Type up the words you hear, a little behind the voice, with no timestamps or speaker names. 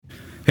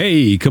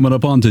Hey, coming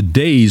up on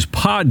today's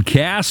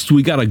podcast,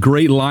 we got a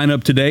great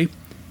lineup today,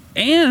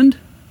 and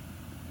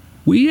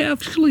we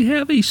actually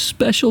have a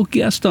special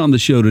guest on the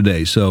show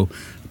today, so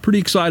pretty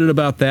excited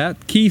about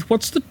that. Keith,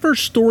 what's the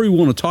first story we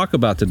want to talk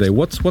about today?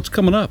 What's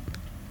coming up?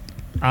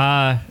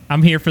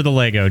 I'm here for the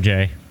Lego,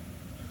 Jay.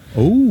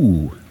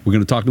 Oh, we're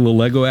going to talk a little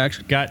Lego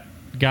action? Got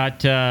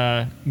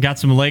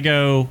some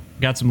Lego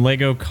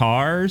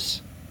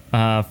cars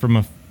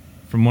from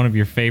one of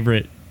your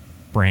favorite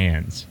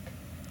brands.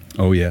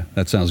 Oh, yeah.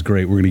 That sounds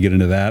great. We're going to get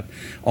into that.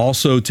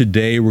 Also,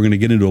 today, we're going to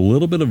get into a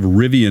little bit of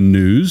Rivian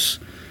news.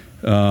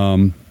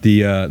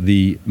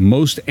 The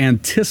most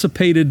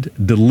anticipated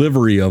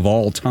delivery of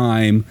all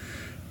time.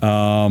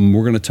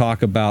 We're going to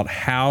talk about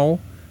how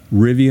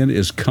Rivian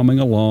is coming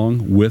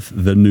along with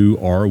the new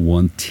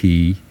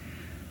R1T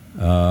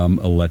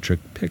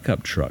electric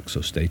pickup truck.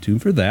 So stay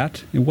tuned for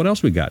that. And what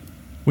else we got?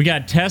 We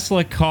got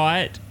Tesla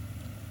caught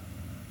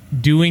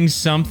doing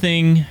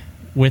something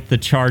with the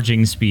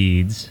charging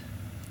speeds.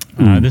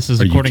 This is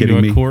according to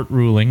a court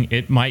ruling.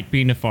 It might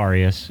be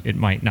nefarious. It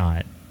might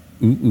not.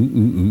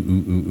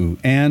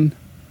 And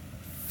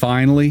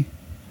finally,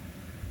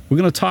 we're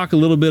going to talk a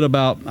little bit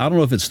about, I don't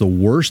know if it's the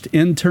worst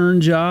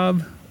intern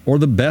job or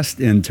the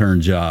best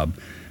intern job,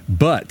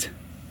 but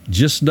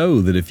just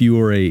know that if you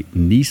are a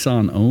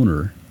Nissan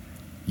owner,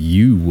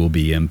 you will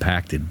be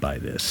impacted by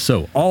this.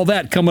 So all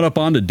that coming up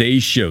on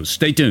today's show.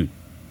 Stay tuned.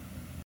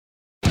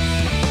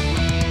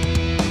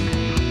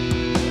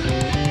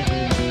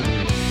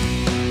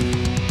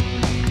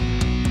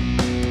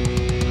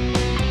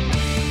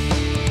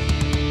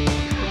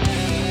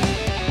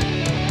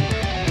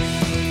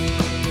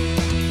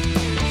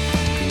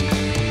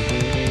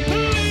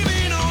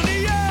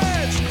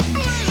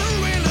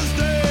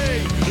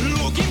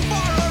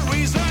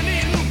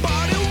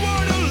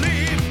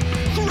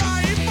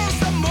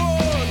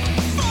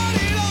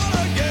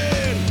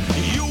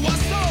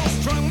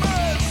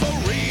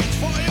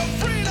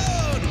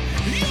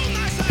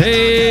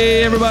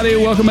 Hey, everybody,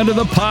 welcome into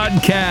the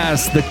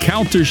podcast, the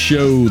Counter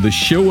Show, the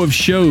show of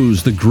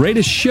shows, the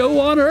greatest show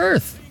on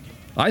earth,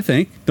 I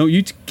think. Don't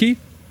you, Keith?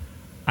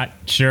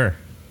 Sure.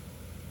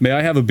 May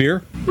I have a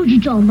beer?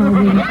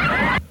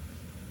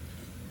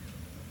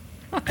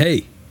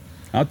 Hey,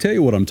 I'll tell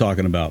you what I'm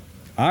talking about.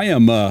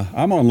 I'm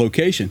on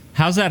location.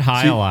 How's that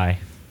High-Lie?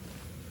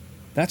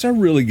 That's a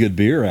really good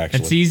beer, actually.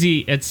 It's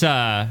easy. It's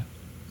the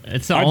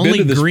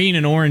only green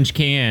and orange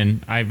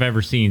can I've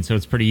ever seen, so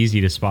it's pretty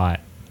easy to spot.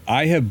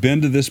 I have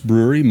been to this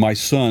brewery. My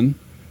son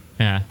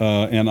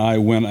and I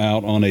went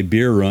out on a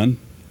beer run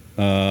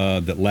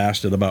that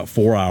lasted about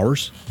 4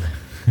 hours.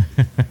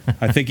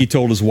 I think he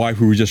told his wife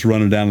we were just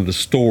running down to the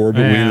store,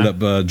 but we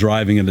ended up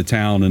driving into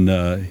town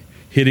and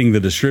hitting the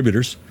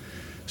distributors.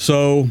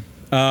 So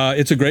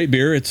it's a great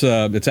beer. It's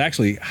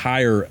actually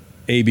higher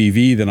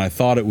ABV than I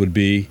thought it would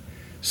be,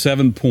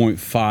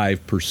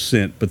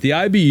 7.5%. But the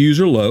IBUs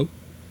are low.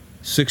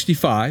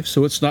 65,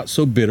 so it's not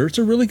so bitter. It's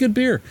a really good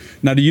beer.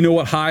 Now, do you know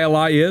what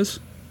High-Lie is?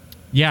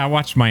 Yeah, I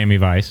watched Miami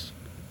Vice.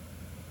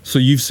 So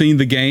you've seen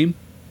the game?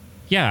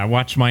 Yeah, I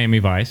watched Miami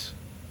Vice.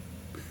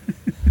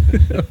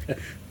 Okay.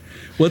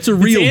 Well, it's a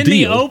real deal. It's in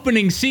the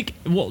opening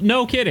well,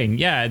 no kidding.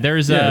 Yeah,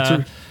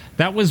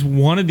 that was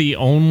one of the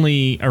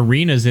only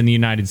arenas in the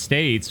United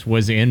States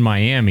was in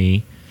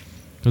Miami.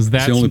 It's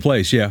the only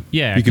place, yeah.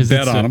 Yeah. You can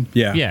bet on them.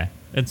 Yeah. Yeah.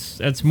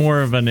 It's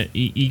more of an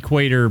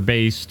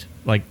equator-based.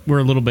 Like, we're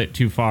a little bit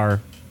too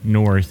far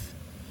north.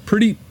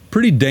 Pretty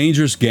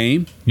dangerous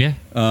game. Yeah.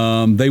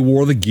 They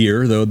wore the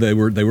gear, though they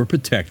were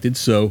protected.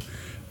 So,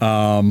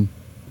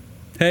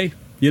 hey,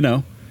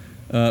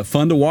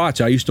 fun to watch.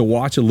 I used to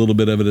watch a little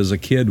bit of it as a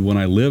kid when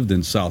I lived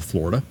in South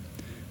Florida.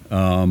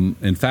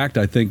 In fact,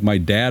 I think my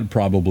dad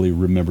probably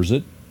remembers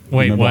it.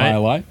 Wait, Remember what?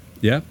 High-Lie?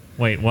 Yeah.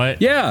 Wait,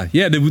 what? Yeah.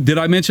 Did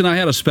I mention I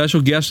had a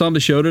special guest on the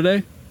show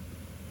today?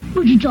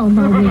 What you talking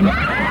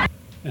about?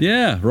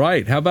 Yeah,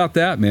 right. How about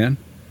that, man?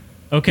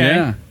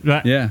 Okay.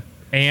 Yeah.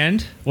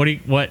 And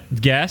what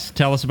guest?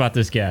 Tell us about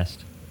this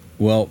guest.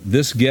 Well,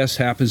 this guest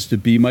happens to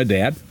be my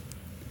dad,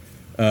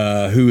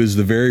 who is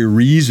the very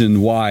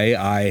reason why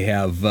I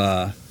have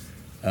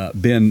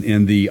been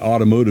in the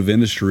automotive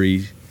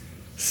industry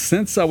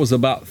since I was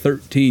about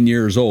 13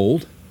 years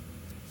old.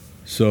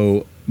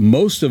 So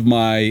most of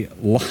my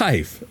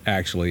life,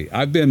 actually,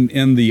 I've been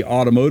in the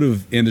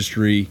automotive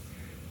industry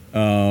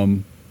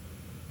longer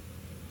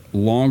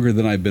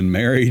than I've been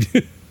married.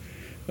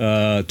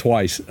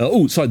 Twice.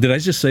 Oh, sorry, did I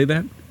just say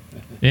that?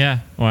 Yeah,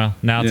 well,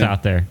 now it's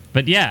out there.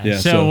 But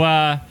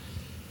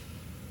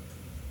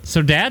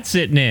so Dad's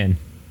sitting in.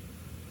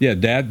 Yeah,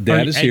 Dad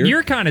is here.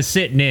 You're kind of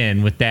sitting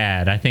in with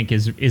Dad, I think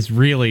is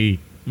really,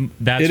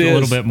 that's a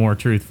little bit more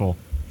truthful.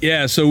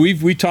 Yeah, so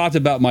we talked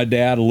about my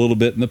dad a little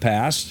bit in the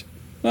past.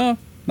 Well,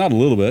 not a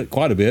little bit,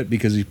 quite a bit,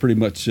 because he pretty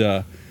much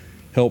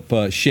helped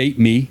shape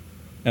me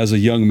as a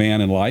young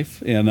man in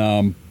life.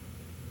 And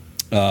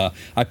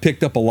I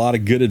picked up a lot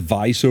of good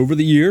advice over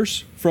the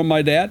years from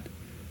my dad.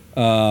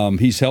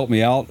 He's helped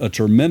me out a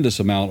tremendous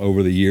amount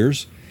over the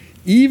years.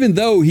 Even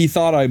though he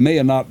thought I may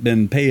have not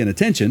been paying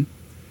attention,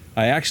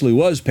 I actually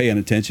was paying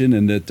attention,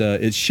 and that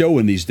it's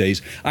showing these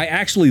days. I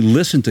actually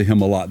listen to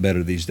him a lot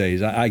better these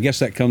days. I guess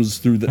that comes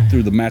through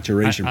the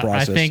maturation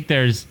process. I think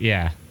there's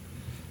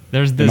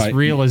this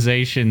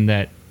realization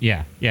that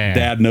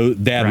Dad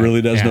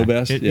really does know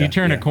best. You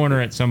turn a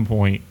corner at some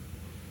point.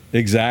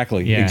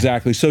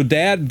 Exactly. So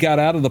Dad got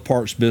out of the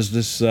parts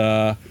business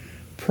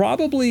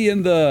probably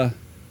in the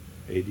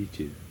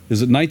 82.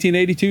 Is it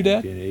 1982, Dad?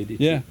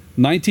 1982. Yeah,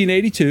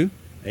 1982.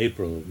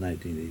 April of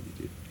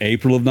 1982.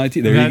 April of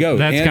 19. There you go.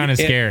 That's kind of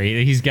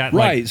scary. He's got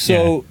right.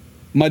 So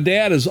my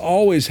dad has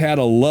always had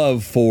a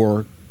love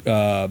for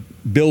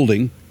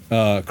building,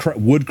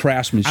 wood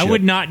craftsmanship. I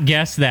would not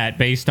guess that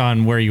based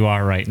on where you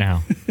are right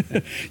now.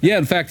 Yeah,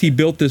 in fact, he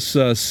built this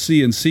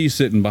CNC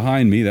sitting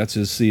behind me. That's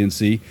his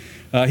CNC.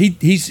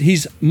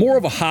 He's more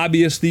of a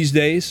hobbyist these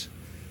days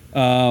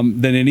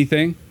than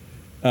anything,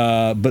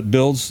 but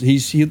builds.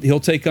 He'll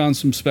take on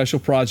some special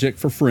project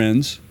for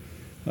friends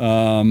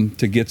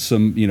to get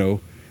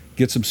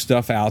some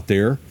stuff out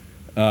there.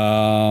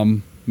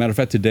 Matter of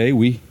fact, today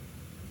we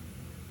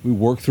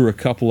worked through a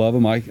couple of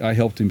them. I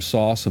helped him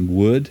saw some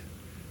wood.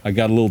 I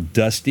got a little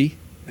dusty.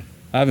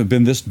 I haven't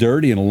been this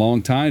dirty in a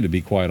long time, to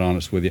be quite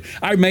honest with you.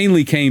 I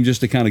mainly came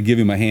just to kind of give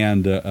him a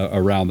hand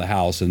around the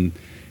house, and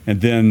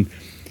then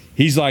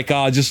he's like,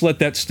 just let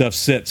that stuff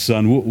sit,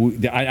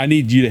 son. I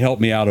need you to help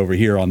me out over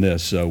here on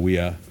this. So we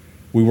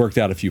worked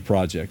out a few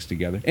projects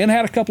together and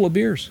had a couple of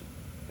beers.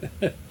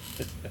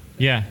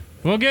 Yeah.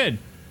 Well, good.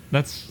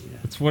 That's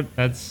what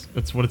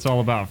it's all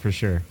about for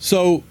sure.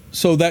 So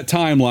that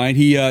timeline,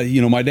 he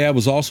my dad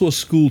was also a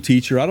school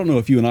teacher. I don't know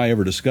if you and I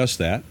ever discussed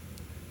that,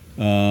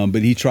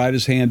 but he tried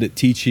his hand at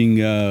teaching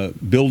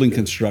building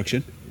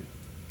construction,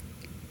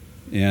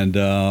 and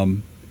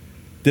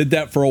did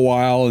that for a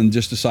while, and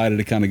just decided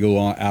to kind of go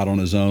out on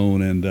his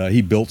own. And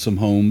he built some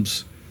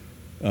homes,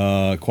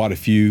 quite a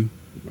few,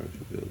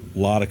 a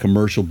lot of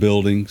commercial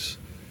buildings,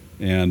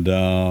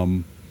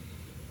 and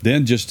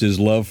then just his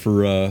love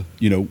for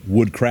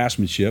wood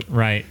craftsmanship,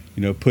 right?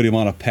 Put him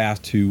on a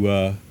path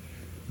to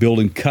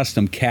building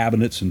custom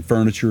cabinets and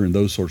furniture and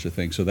those sorts of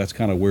things. So that's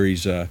kind of where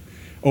he's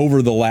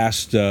over the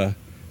last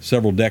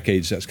several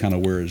decades. That's kind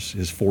of where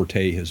his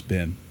forte has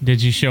been.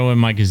 Did you show him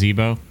my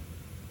gazebo?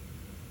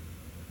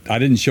 I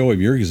didn't show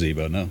him your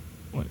gazebo, no.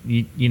 Well,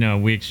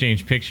 we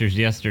exchanged pictures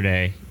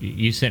yesterday.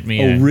 You sent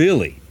me. Oh,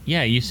 really?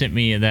 Yeah, you sent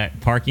me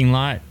that parking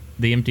lot,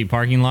 the empty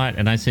parking lot,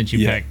 and I sent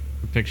you back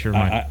a picture of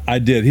mine. I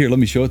did. Here, let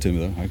me show it to him,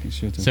 though. I can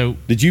show it to him. So,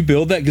 did you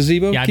build that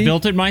gazebo, Yeah, Keith? I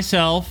built it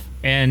myself,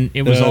 and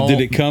it was all...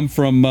 Did it come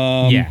from...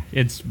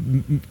 it's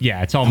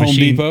all Home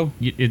machine... Depot?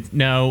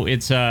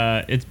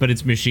 But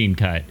it's machine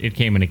cut. It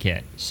came in a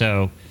kit.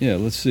 So... Yeah,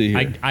 let's see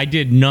here. I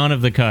did none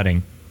of the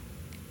cutting.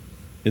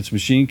 It's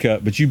machine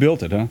cut, but you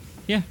built it, huh?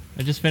 Yeah,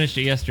 I just finished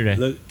it yesterday.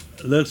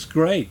 Looks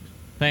great.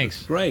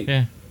 Thanks. Looks great.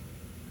 Yeah.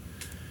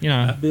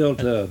 I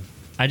built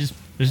I just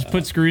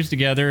put screws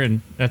together,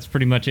 and that's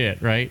pretty much it,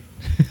 right?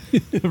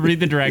 Read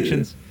the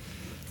directions.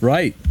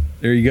 Right.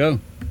 There you go.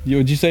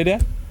 What'd you say,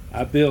 Dad?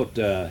 I built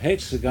a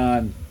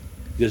hexagon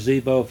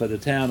gazebo for the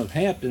town of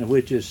Hampton,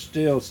 which is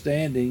still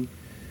standing,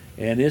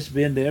 and it's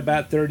been there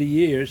about 30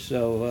 years.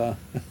 So,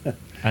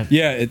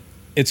 yeah,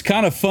 it's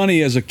kind of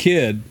funny as a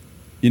kid.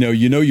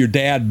 Your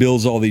dad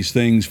builds all these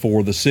things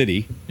for the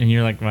city, and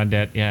you're like, my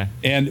dad, yeah.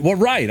 And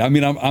right. I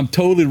mean, I'm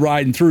totally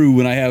riding through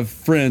when I have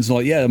friends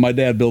like, yeah, my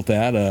dad built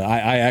that.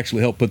 I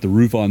actually helped put the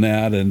roof on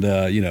that, and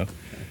yeah,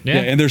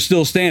 and they're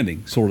still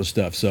standing, sort of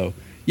stuff. So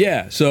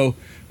yeah,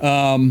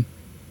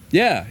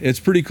 it's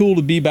pretty cool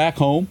to be back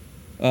home,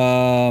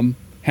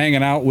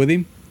 hanging out with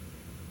him,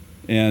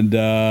 and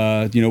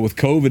with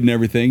COVID and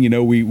everything,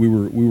 we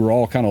were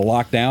all kind of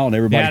locked down.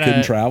 Everybody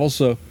couldn't travel,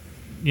 so.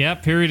 Yeah,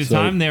 period of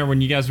time there when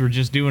you guys were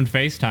just doing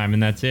FaceTime,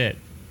 and that's it.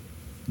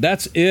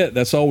 That's it.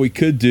 That's all we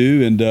could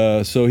do,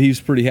 and so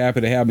he's pretty happy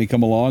to have me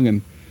come along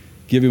and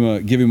give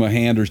him a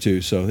hand or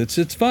two. So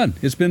it's fun.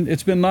 It's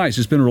been nice.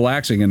 It's been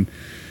relaxing, and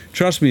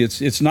trust me,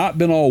 it's not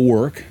been all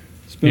work.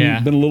 It's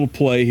been a little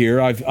play here.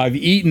 I've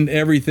eaten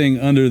everything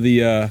under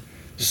the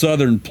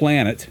southern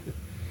planet.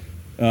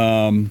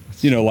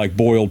 Like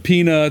boiled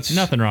peanuts.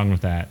 Nothing wrong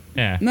with that.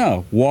 Yeah.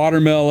 No,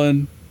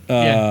 watermelon.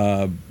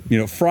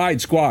 Fried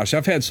squash.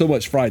 I've had so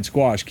much fried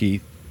squash,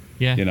 Keith.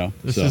 Yeah.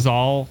 This is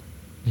all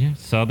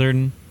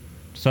southern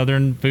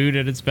food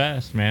at its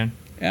best, man.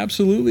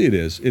 Absolutely it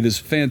is. It is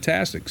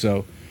fantastic.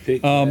 So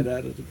picked right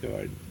out of the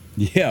garden.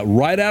 Yeah,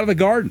 right out of the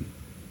garden,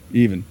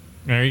 even.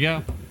 There you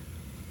go.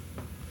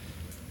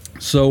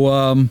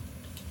 So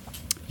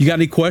you got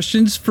any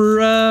questions for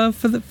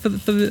the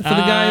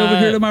guy over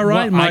here to my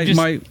right? Well,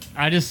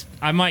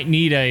 I might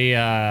need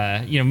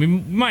we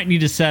might need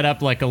to set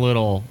up like a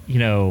little,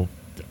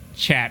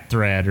 chat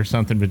thread or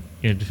something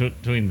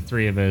between the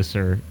three of us,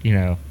 or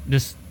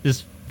just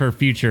for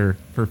future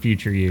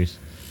use.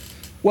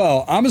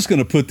 Well, I'm just going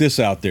to put this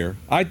out there.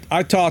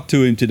 I talked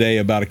to him today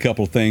about a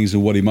couple of things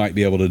and what he might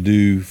be able to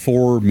do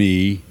for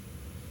me,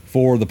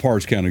 for the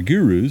Parts Counter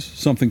Gurus,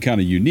 something kind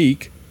of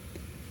unique.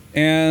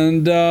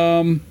 And,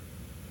 all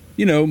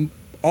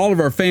of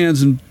our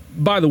fans, and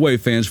by the way,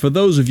 fans, for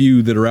those of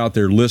you that are out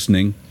there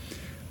listening,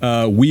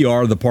 we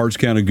are the Parts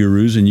Counter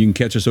Gurus, and you can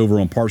catch us over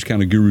on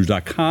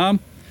partscountergurus.com.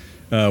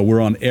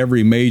 We're on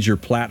every major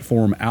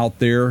platform out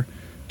there,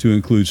 to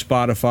include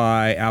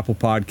Spotify, Apple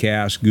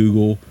Podcasts,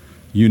 Google,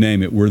 you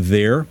name it. We're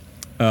there.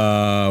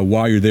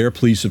 While you're there,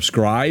 please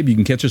subscribe. You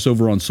can catch us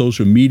over on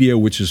social media,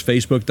 which is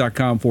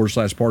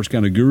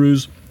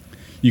facebook.com/partscountergurus.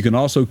 You can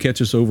also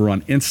catch us over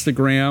on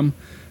Instagram,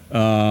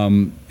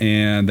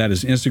 and that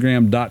is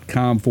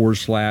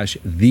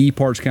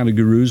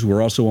instagram.com/thepartscountergurus.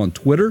 We're also on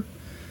Twitter,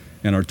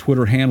 and our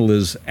Twitter handle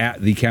is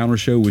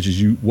 @thecountershow, which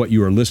is what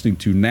you are listening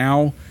to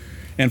now.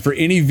 And for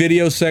any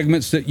video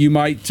segments that you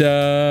might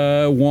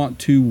want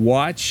to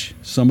watch,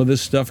 some of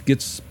this stuff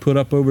gets put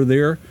up over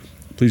there.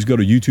 Please go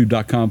to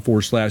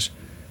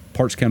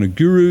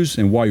youtube.com/partscountergurus.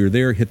 And while you're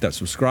there, hit that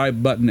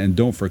subscribe button. And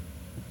don't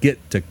forget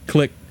to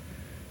click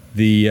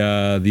the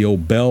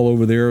old bell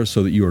over there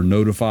so that you are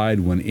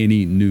notified when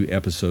any new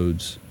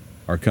episodes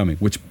are coming.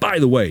 Which, by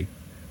the way,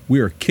 we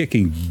are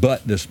kicking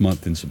butt this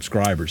month in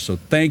subscribers. So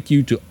thank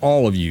you to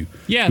all of you.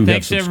 Yeah,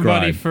 thanks to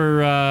everybody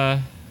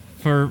for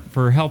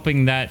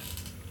helping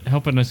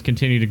us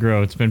continue to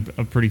grow. It's been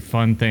a pretty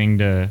fun thing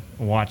to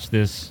watch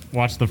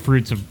the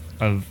fruits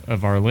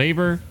of our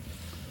labor.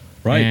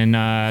 Right. And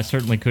I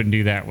certainly couldn't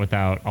do that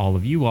without all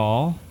of you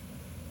all.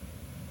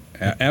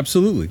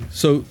 Absolutely.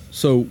 So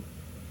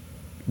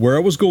where I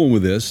was going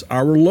with this,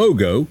 our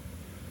logo,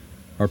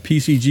 our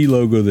PCG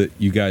logo that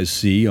you guys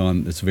see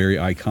on this very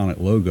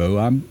iconic logo,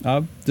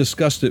 I've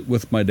discussed it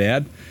with my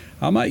dad.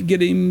 I might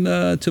get him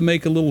to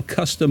make a little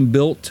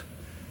custom-built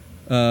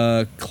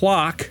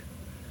clock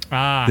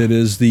that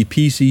is the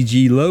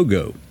PCG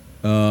logo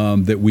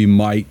that we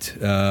might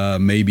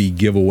maybe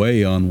give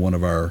away on one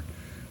of our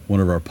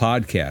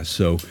podcasts.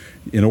 So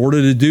in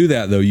order to do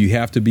that, though, you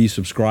have to be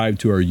subscribed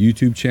to our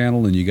YouTube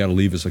channel, and you got to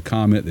leave us a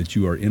comment that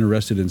you are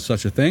interested in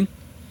such a thing.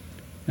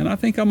 And I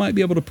think I might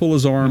be able to pull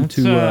his arm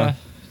to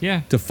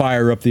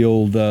fire up the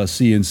old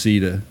CNC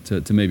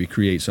to maybe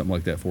create something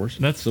like that for us.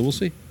 So we'll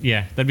see.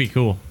 Yeah, that'd be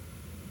cool.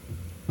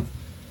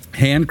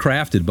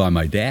 Handcrafted by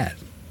my dad.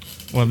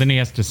 Well, then he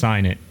has to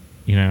sign it,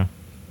 you know.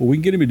 Well, we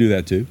can get him to do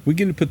that too. We can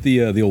get him to put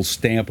the old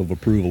stamp of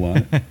approval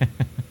on it.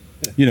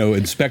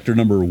 Inspector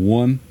number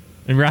 1.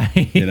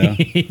 Right. You know.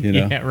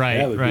 Yeah, right.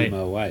 That would be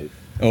my wife.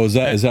 Oh, is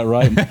that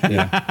right?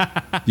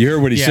 Yeah. You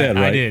heard what he said,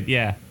 right? I did.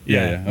 Yeah.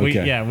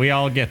 Okay. We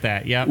all get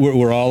that. Yeah.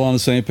 We're all on the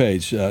same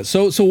page.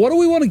 So what do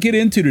we want to get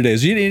into today?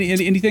 Is there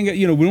anything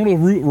we want to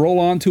roll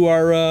on to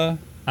our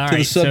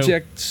the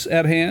subjects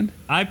at hand?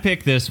 I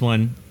picked this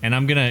one, and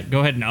I'm gonna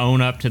go ahead and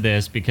own up to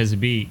this because it'd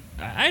be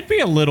a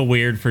little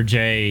weird for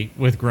Jay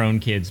with grown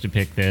kids to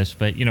pick this,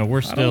 but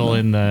we're still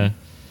in the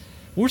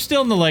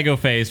Lego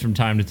phase from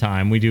time to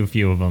time. We do a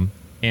few of them,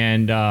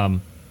 and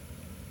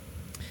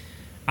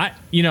I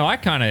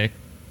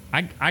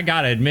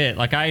gotta admit,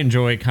 like, I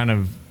enjoy kind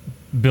of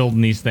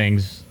building these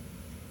things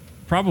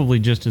probably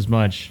just as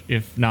much,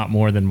 if not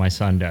more, than my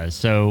son does.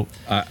 So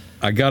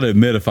I gotta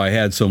admit, if I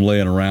had some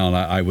laying around,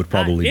 I would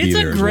probably be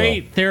there. It's a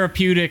great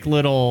therapeutic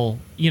little,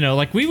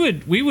 like we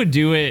would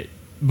do it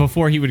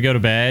before he would go to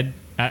bed.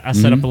 I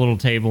set up a little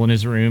table in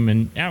his room,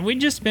 and we'd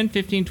just spend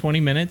 15, 20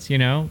 minutes,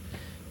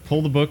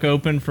 pull the book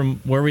open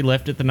from where we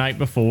left it the night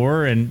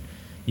before, and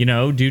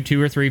do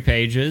 2 or 3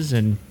 pages,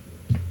 and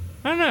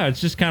I don't know,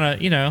 it's just kind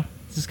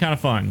of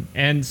fun.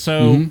 And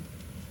so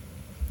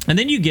and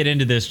then you get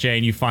into this, Jay,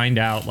 and you find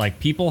out, like,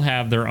 people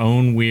have their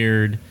own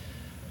weird,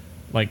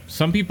 like,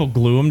 some people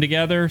glue them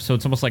together, so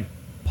it's almost like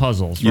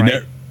puzzles,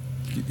 right?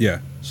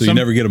 So you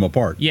never get them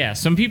apart. Yeah,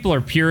 some people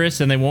are purists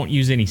and they won't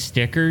use any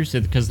stickers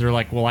because they're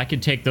like, well, I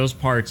could take those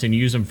parts and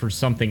use them for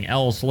something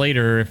else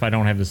later if I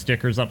don't have the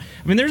stickers up.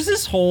 I mean, there's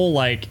this whole,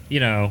 like,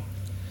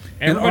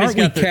 everybody's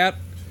got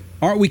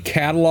aren't we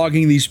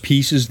cataloging these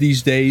pieces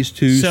these days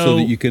too, so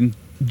that you can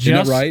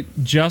get it right?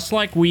 Just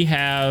like we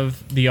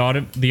have the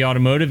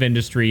automotive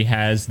industry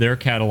has their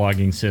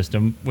cataloging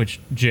system, which,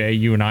 Jay,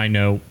 you and I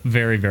know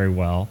very, very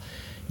well.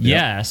 Yep.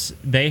 Yes,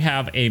 they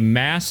have a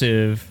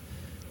massive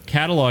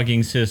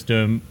cataloging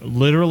system,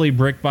 literally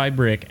brick by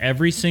brick.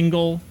 Every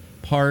single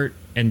part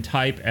and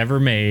type ever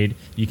made,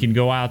 you can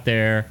go out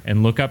there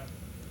and look up.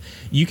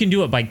 You can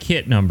do it by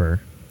kit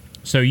number.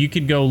 So you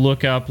could go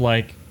look up,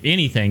 like,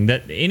 any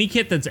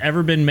kit that's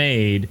ever been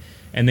made,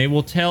 and they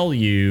will tell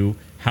you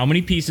how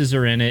many pieces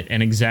are in it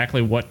and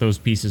exactly what those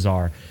pieces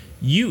are.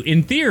 You,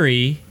 in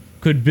theory,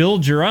 could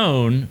build your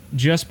own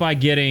just by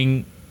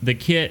getting the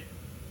kit,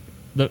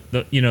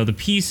 the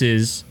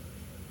pieces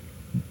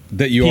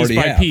that you already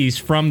have, piece by piece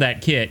from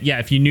that kit. Yeah,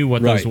 if you knew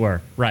what those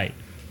were. Right.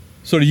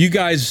 So do you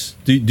guys,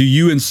 do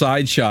you in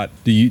SideShot,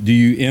 do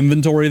you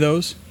inventory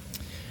those?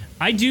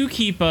 I do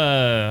keep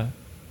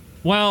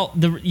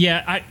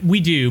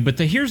we do, but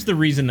here's the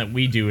reason that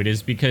we do it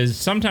is because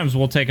sometimes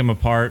we'll take them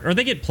apart, or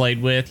they get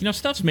played with.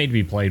 Stuff's made to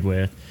be played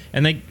with,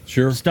 and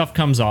stuff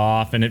comes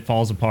off and it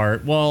falls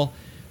apart. Well,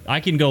 I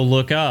can go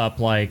look up,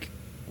 like,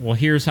 well,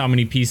 here's how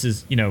many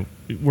pieces,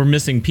 we're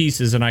missing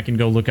pieces, and I can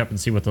go look up and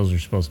see what those are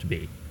supposed to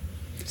be.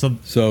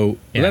 So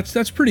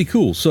that's pretty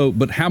cool. So,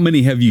 but how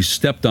many have you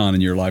stepped on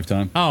in your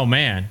lifetime? Oh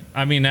man,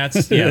 I mean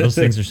those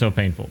things are so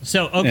painful.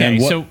 So okay,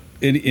 so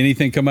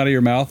anything come out of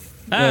your mouth?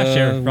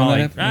 Sure,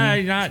 probably.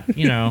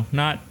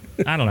 Not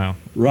I don't know.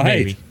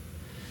 Right. Maybe.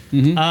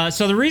 Mm-hmm.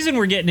 So the reason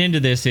we're getting into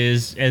this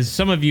is, as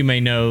some of you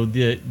may know,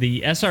 the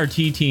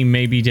SRT team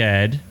may be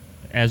dead,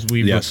 as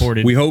we've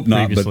reported. We hope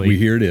not, previously. but we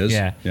hear it is.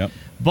 Yeah. Yep.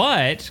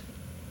 But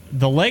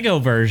the Lego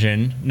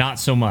version, not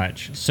so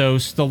much. So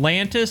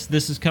Stellantis,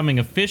 this is coming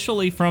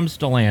officially from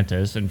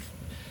Stellantis. And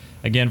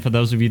again, for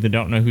those of you that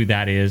don't know who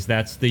that is,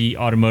 that's the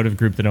automotive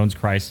group that owns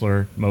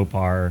Chrysler,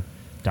 Mopar,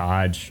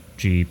 Dodge,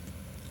 Jeep,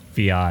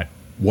 Fiat,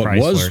 What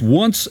Chrysler. was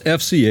once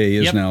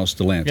FCA is now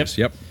Stellantis.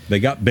 Yep. They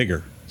got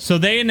bigger. So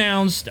they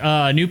announced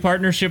a new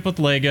partnership with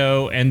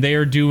Lego, and they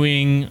are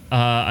doing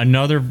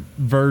another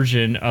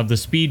version of the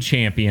Speed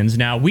Champions.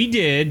 Now, we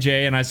did,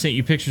 Jay, and I sent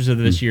you pictures of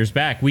this years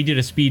back. We did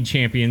a Speed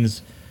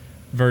Champions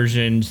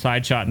version,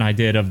 Sideshot and I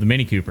did, of the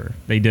Mini Cooper.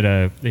 They did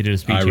a Speed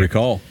Champions. I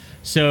recall.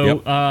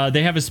 So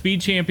they have a Speed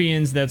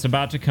Champions that's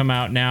about to come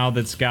out now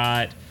that's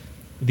got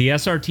the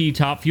SRT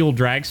Top Fuel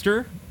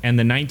Dragster and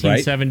the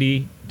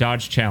 1970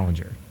 Dodge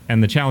Challenger.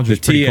 And the Challenger,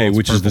 the TA,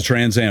 which is the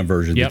Trans Am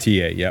version, the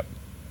TA.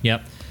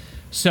 Yep.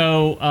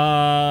 So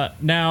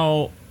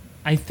now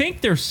I think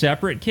they're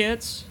separate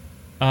kits,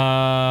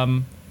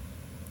 but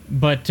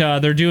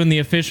they're doing the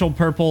official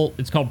purple.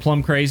 It's called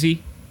Plum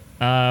Crazy,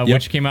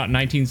 which came out in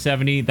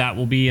 1970. That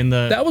will be in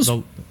the that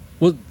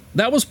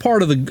was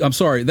part of the. I'm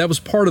sorry, that was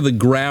part of the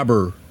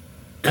Grabber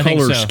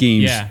color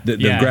schemes, the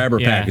Grabber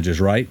packages,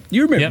 right?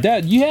 You remember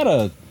that you had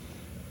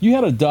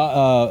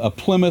a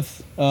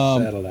Plymouth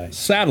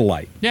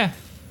satellite,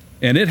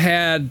 and it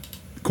had,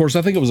 of course,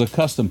 I think it was a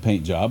custom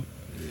paint job.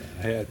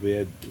 We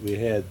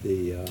had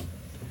the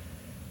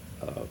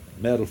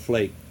metal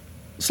flake.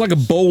 It's like a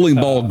bowling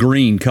ball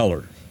green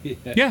color.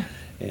 That's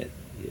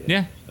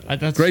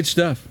great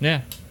stuff.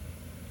 Yeah,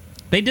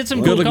 they did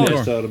some cool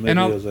colors. And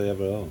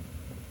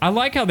I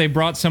like how they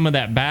brought some of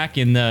that back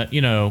in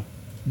the,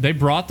 they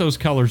brought those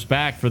colors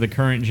back for the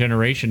current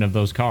generation of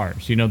those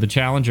cars. The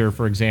Challenger,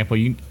 for example,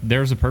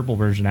 there's a purple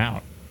version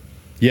out.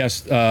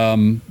 Yes,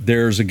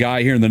 there's a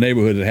guy here in the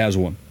neighborhood that has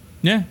one.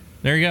 Yeah.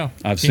 There you go.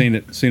 I've seen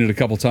it a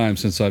couple times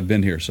since I've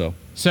been here. So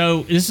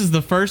this is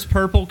the first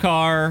purple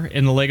car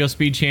in the Lego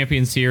Speed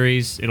Champion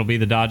series. It'll be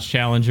the Dodge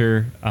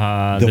Challenger.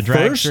 The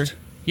Dragster. First?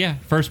 Yeah,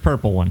 first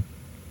purple one.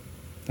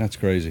 That's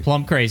crazy.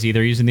 Plum Crazy.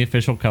 They're using the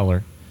official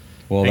color.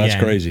 Well, that's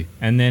crazy.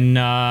 And then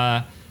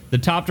the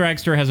top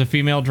Dragster has a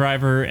female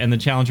driver, and the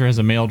Challenger has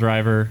a male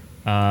driver.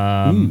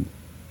 And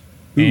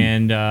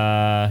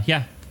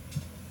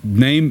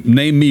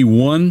Name me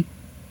one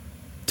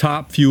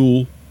Top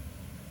Fuel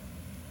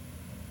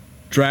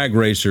drag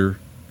racer,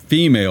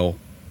 female.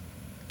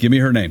 Give me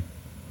her name.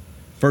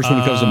 First one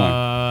that comes to mind.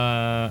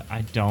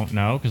 I don't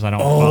know because I don't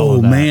follow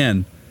that. Oh,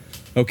 man.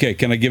 Okay,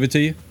 can I give it to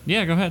you?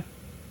 Yeah, go ahead.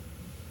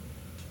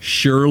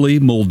 Shirley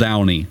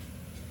Muldowney.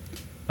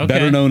 Okay.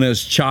 Better known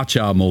as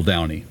Cha-Cha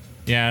Muldowney.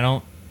 Yeah, I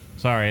don't...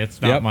 Sorry,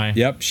 it's not my...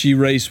 Yep, she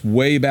raced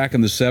way back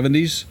in the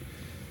 70s.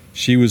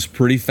 She was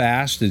pretty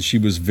fast, and she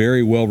was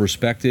very well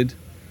respected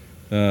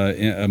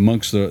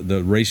amongst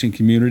the racing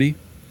community.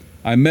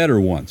 I met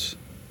her once.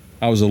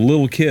 I was a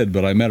little kid,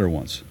 but I met her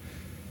once.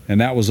 And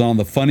that was on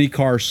the Funny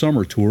Car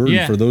Summer Tour.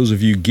 Yeah. And for those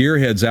of you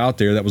gearheads out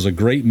there, that was a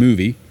great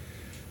movie.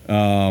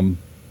 And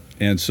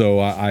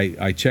so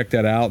I checked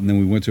that out, and then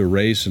we went to a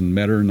race and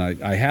met her. And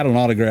I had an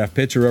autographed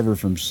picture of her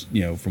from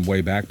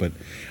way back. But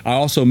I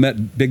also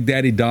met Big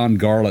Daddy Don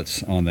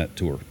Garlitz on that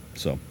tour.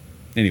 So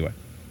anyway,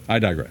 I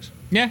digress.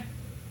 Yeah.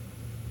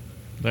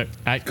 But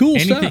cool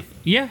stuff.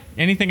 Yeah.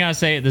 Anything I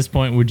say at this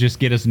point would just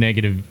get us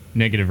negative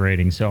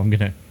ratings. So I'm going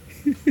to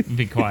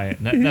be quiet.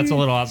 That's a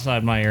little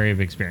outside my area of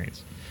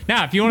experience.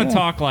 Now, if you want to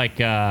talk like,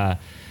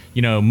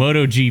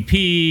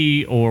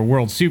 MotoGP or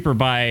World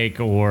Superbike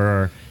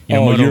or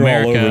Moto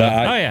America, all over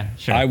that. Yeah,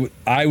 sure.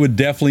 I would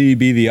definitely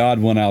be the odd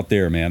one out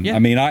there, man. Yeah. I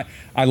mean, I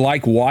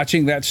like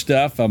watching that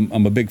stuff.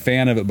 I'm a big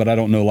fan of it, but I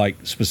don't know like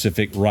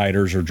specific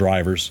riders or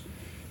drivers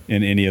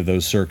in any of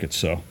those circuits.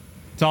 So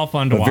it's all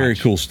fun to watch. Very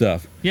cool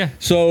stuff. Yeah.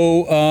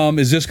 So,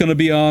 is this going to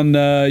be on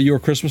your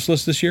Christmas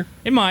list this year?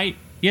 It might.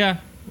 Yeah.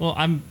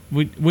 Well,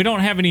 we don't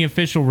have any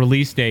official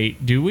release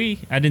date, do we?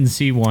 I didn't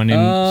see one.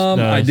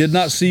 I did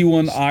not see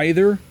one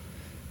either.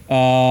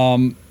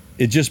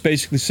 It just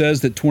basically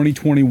says that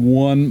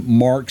 2021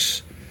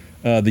 marks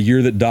the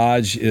year that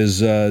Dodge is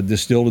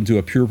distilled into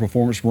a pure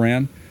performance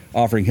brand,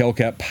 offering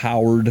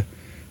Hellcat-powered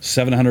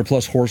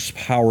 700-plus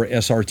horsepower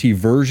SRT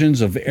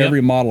versions of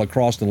every model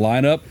across the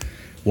lineup.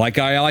 Like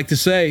I like to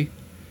say,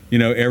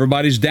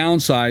 everybody's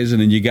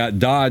downsizing, and you got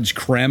Dodge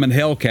cramming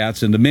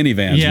Hellcats into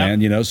minivans,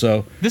 man.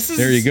 So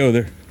there you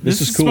go. This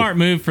is cool. A smart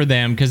move for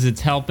them because it's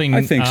helping.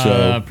 I think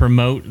so.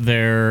 Promote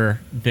their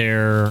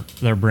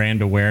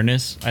brand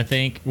awareness. I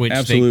think, which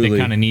they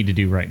kind of need to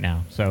do right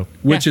now. So,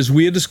 which, as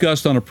we had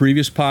discussed on a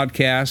previous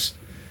podcast,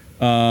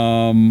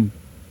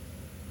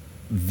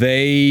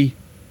 they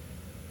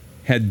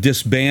had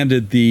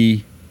disbanded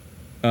the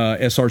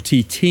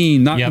SRT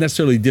team. Not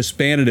necessarily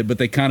disbanded it, but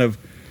they kind of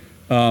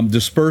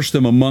disperse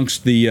them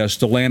amongst the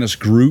Stellantis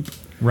group.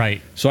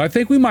 Right. So I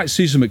think we might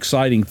see some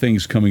exciting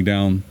things coming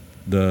down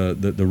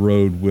the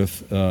road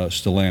with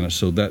Stellantis.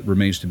 So that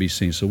remains to be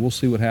seen. So we'll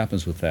see what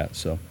happens with that.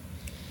 So,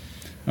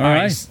 all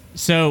right.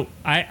 So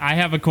I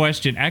have a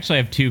question. Actually,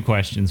 I have two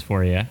questions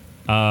for you.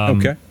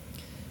 Okay.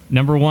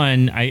 Number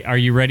one, are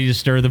you ready to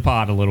stir the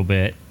pot a little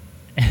bit?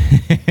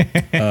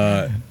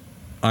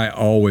 I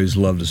always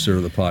love to stir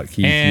the pot,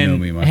 Keith. And you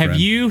know me, my friend. Have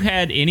you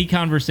had any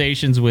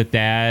conversations with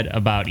Dad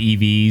about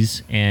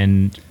EVs?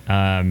 And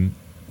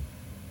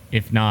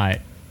if not,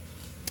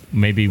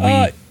 maybe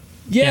we...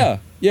 Yeah,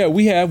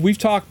 we have. We've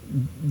talked,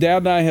 Dad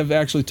and I have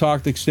actually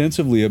talked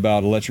extensively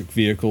about electric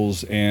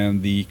vehicles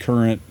and the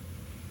current,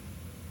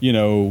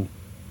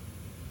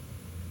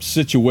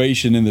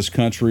 situation in this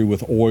country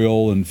with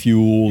oil and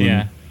fuel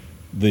and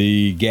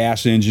the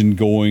gas engine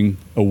going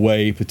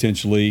away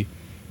potentially.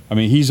 I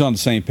mean, he's on the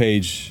same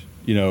page,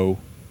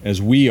 as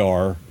we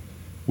are,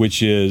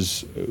 which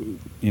is,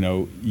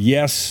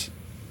 yes,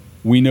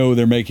 we know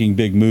they're making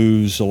big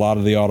moves. A lot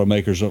of the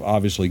automakers have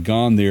obviously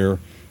gone there,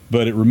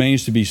 but it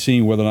remains to be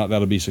seen whether or not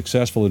that'll be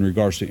successful in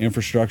regards to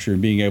infrastructure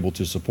and being able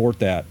to support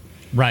that.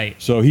 Right.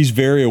 So he's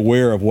very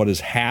aware of what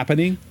is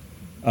happening.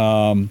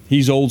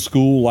 He's old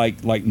school,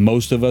 like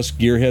most of us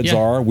gearheads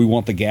are. We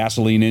want the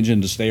gasoline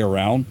engine to stay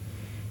around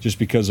just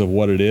because of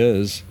what it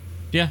is.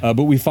 Yeah.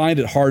 But we find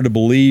it hard to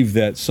believe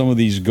that some of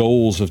these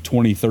goals of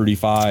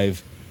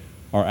 2035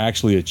 are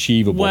actually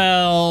achievable.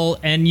 Well,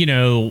 and,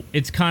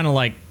 it's kind of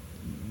like,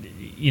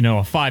 a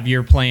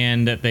 5-year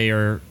plan that they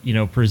are,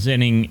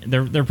 presenting.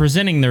 They're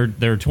presenting their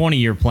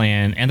 20-year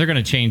plan, and they're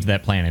going to change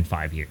that plan in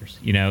 5 years,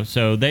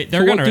 So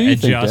they're going to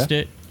adjust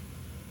it.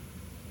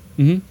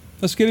 Mm-hmm.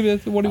 Let's get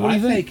it. What do you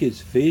think? I think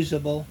it's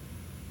feasible.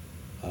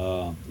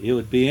 It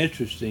would be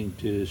interesting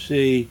to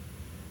see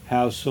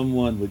how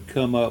someone would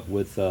come up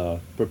with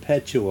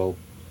perpetual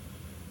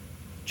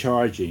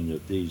charging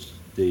of these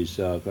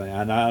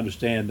and I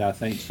understand. I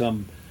think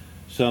some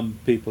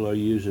people are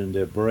using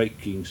their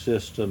braking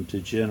system to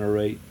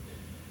generate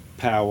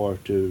power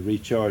to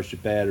recharge the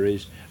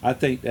batteries. I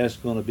think that's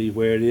going to be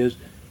where it is.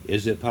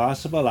 Is it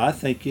possible? I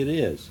think it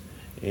is,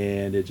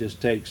 and it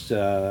just takes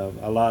a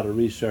lot of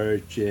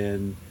research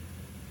and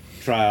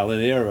trial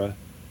and error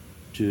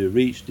to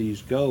reach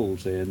these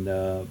goals. And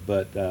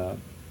but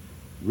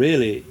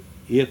really,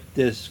 if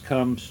this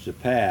comes to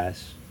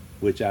pass,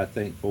 which I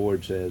think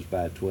Ford says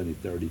by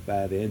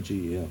 2035 and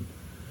GM,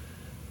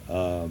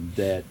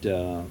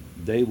 that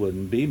they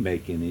wouldn't be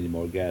making any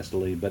more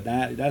gasoline. But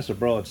that's a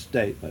broad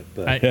statement.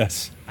 But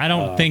I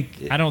don't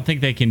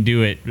think they can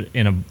do it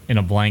in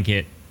a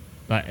blanket.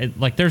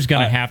 Like there's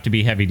going to have to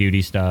be heavy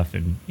duty stuff,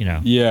 and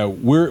Yeah,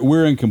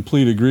 we're in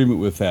complete agreement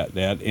with that,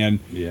 Dad, and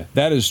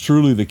that is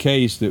truly the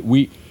case. That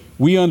we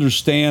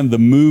understand the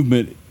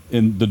movement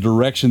in the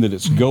direction that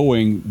it's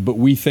going, but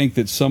we think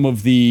that some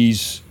of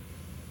these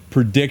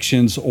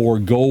predictions or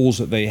goals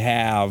that they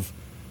have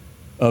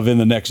of in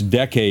the next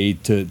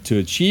decade to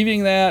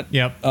achieving that.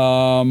 Yep.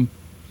 I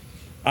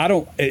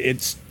don't.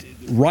 It's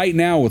right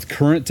now with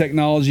current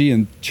technology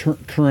and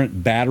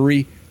current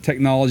battery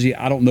technology.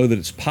 I don't know that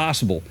it's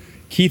possible.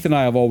 Keith and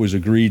I have always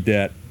agreed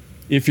that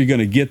if you're going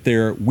to get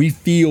there, we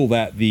feel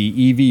that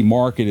the EV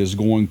market is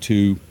going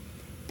to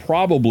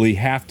probably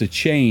have to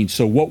change.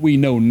 So what we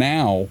know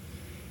now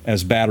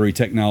as battery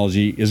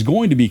technology is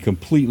going to be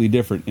completely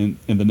different in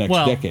the next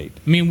decade.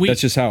 I mean, that's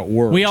just how it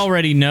works. We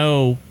already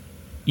know,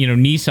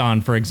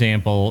 Nissan, for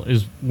example,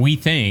 is, we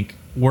think,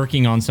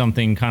 working on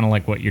something kind of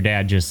like what your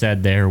dad just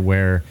said there,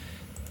 where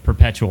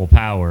perpetual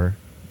power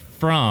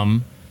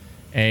from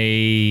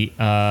a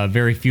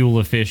very fuel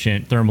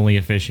efficient, thermally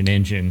efficient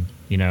engine,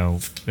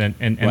 and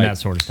that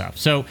sort of stuff.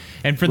 So,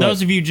 and for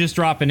those of you just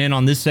dropping in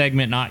on this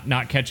segment,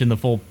 not catching the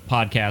full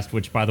podcast,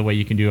 which by the way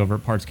you can do over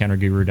at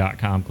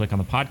partscounterguru.com, click on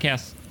the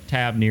podcast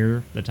tab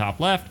near the top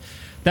left.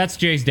 That's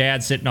Jay's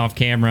dad sitting off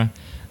camera,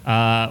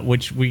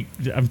 which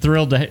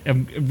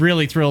I'm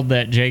really thrilled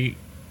that Jay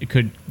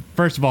could,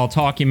 first of all,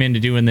 talk him into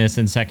doing this,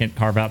 and second,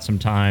 carve out some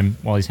time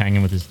while he's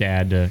hanging with his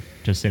dad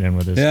to sit in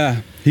with us.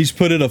 Yeah, he's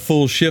put in a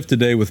full shift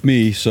today with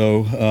me,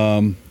 so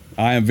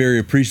I am very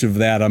appreciative of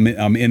that. I'm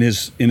in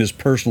his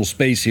personal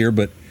space here,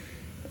 but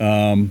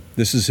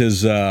this is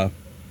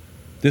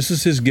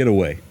his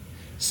getaway.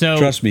 So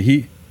trust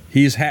me,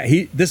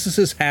 this is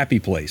his happy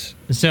place.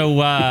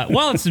 So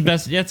it's the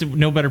best. That's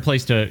no better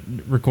place to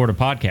record a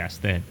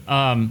podcast then.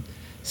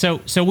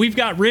 So we've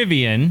got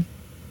Rivian.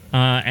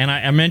 And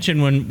I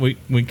mentioned when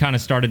we kind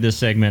of started this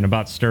segment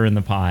about stirring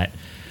the pot.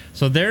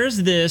 So there's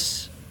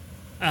this.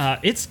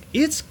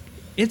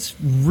 It's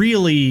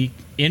really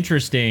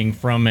interesting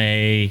from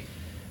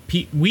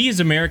we as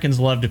Americans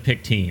love to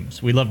pick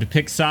teams. We love to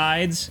pick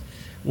sides.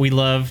 We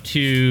love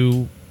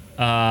to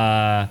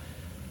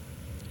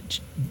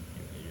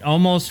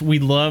we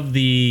love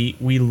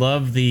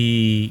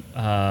the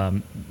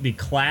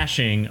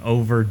clashing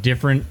over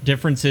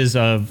differences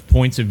of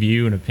points of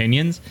view and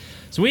opinions.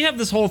 So we have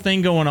this whole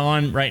thing going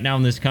on right now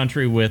in this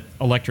country with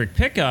electric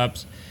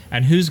pickups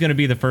and who's going to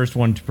be the first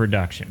one to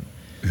production.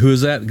 Who is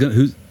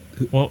that?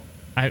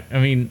 I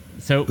mean,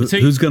 so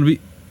who's going to be?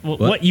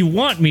 What you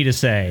want me to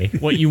say?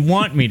 What you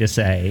want me to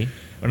say?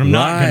 What I'm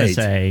not going to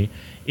say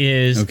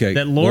is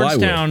that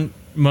Lordstown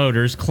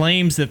Motors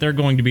claims that they're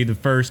going to be the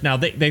first. Now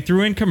they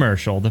threw in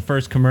the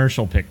first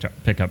commercial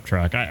pickup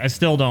truck. I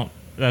still don't.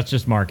 That's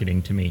just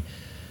marketing to me.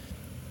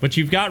 But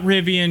you've got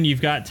Rivian,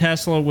 you've got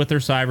Tesla with their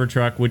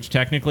Cybertruck, which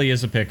technically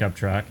is a pickup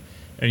truck,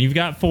 and you've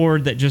got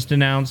Ford that just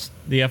announced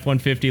the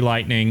F-150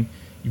 Lightning.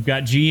 You've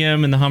got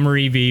GM and the Hummer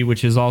EV,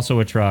 which is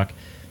also a truck.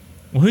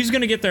 Well, who's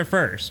going to get there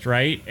first,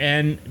 right?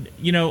 And,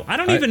 I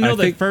don't even know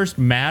that first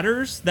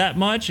matters that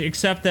much,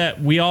 except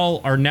that we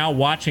all are now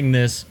watching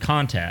this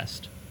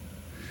contest.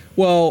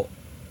 Well,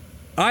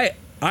 I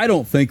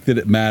don't think that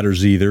it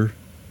matters either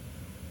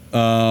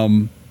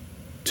to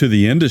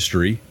the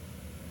industry.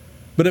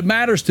 But it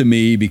matters to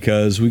me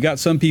because we got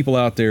some people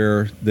out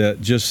there that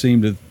just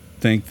seem to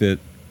think that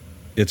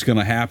it's going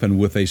to happen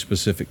with a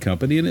specific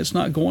company, and it's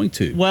not going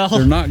to. Well,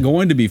 they're not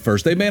going to be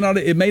first. It may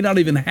not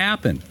even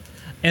happen.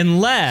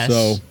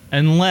 Unless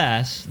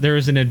there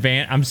is an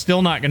advantage. I'm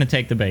still not going to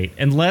take the bait.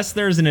 Unless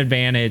there's an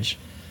advantage,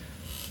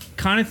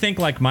 kind of think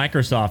like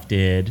Microsoft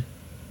did,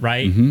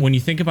 right? Mm-hmm. When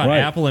you think about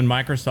Apple and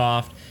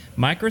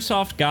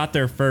Microsoft got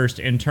there first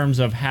in terms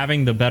of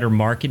having the better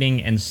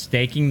marketing and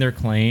staking their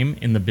claim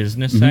in the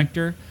business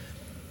sector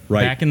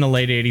back in the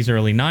late 80s,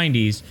 early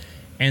 90s.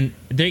 And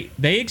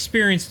they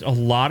experienced a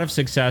lot of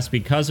success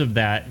because of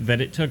that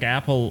it took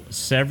Apple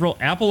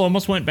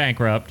almost went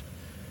bankrupt.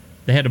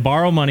 They had to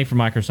borrow money from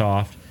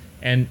Microsoft,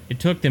 and it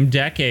took them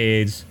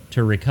decades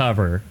to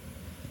recover.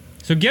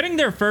 So getting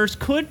there first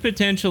could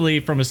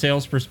potentially, from a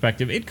sales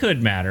perspective, it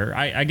could matter.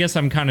 I guess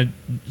I'm kind of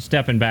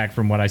stepping back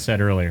from what I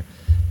said earlier.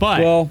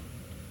 But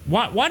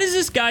why does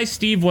this guy,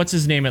 Steve, what's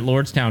his name at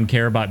Lordstown,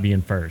 care about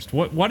being first?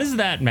 What does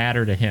that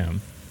matter to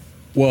him?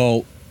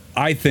 Well,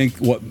 I think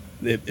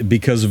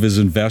because of his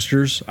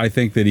investors, I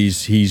think that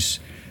he's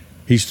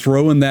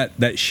throwing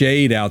that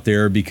shade out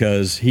there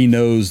because he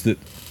knows that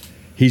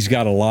he's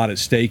got a lot at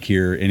stake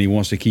here and he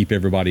wants to keep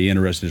everybody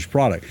interested in his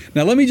product.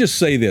 Now, let me just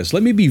say this.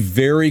 Let me be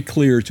very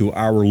clear to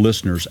our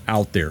listeners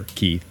out there,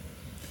 Keith,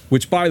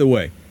 which, by the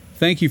way,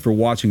 thank you for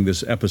watching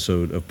this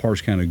episode of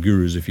Parts Counter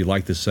Gurus. If you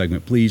like this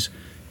segment, please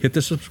hit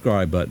the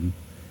subscribe button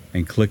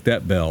and click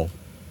that bell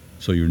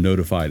so you're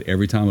notified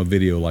every time a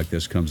video like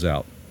this comes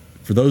out.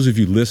 For those of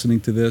you listening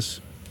to this,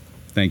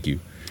 thank you.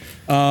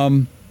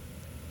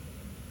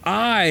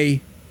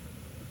 I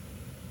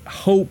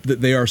hope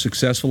that they are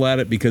successful at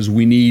it because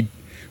we need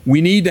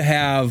to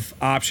have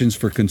options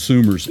for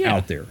consumers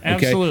out there.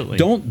 Okay? Absolutely.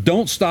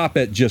 Don't stop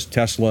at just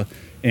Tesla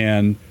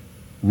and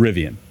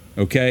Rivian.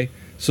 Okay,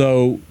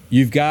 so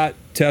you've got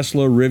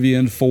Tesla,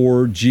 Rivian,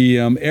 Ford,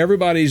 GM.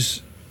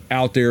 Everybody's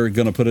out there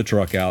going to put a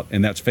truck out,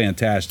 and that's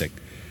fantastic.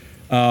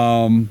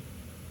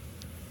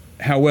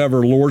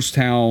 However,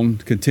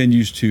 Lordstown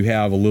continues to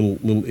have a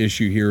little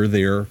issue here or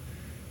there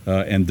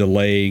and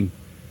delaying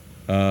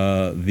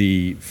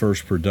the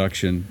first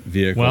production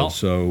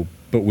vehicle.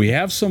 But we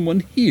have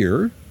someone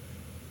here.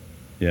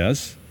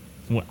 Yes.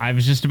 Well, I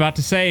was just about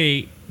to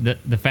say that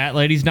the fat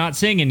lady's not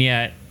singing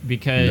yet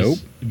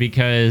because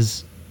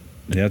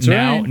that's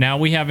right. Now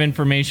we have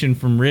information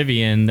from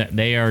Rivian that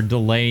they are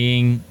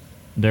delaying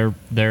their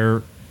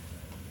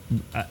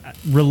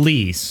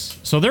release.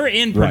 So they're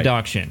in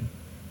production. Right.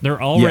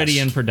 They're already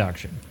in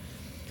production.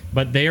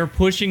 But they are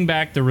pushing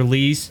back the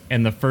release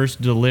and the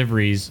first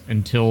deliveries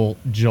until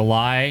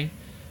July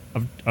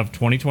of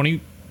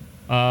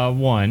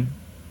 2021.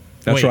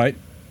 That's right.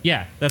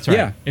 Yeah, that's right.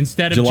 Yeah.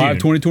 Instead of July June. of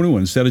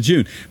 2021 instead of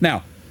June.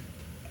 Now,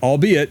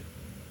 albeit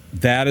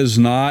that is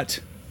not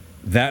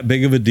that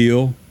big of a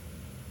deal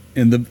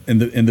in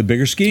the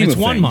bigger scheme of things.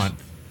 It's 1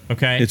 month.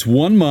 Okay. It's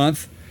 1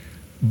 month.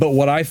 But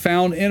what I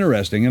found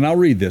interesting, and I'll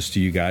read this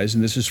to you guys,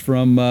 and this is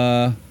from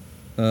an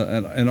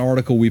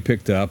article we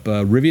picked up.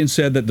 Rivian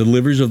said that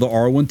deliveries of the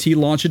R1T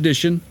Launch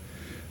Edition,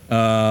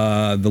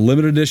 the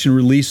limited edition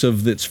release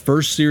of its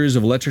first series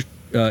of electric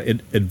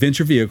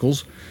adventure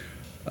vehicles,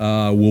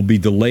 will be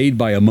delayed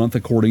by a month,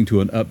 according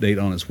to an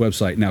update on its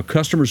website. Now,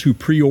 customers who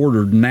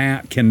pre-ordered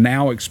can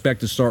now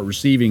expect to start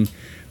receiving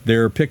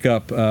their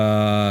pickup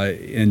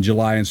in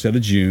July instead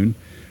of June.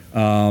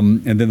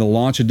 And then the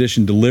launch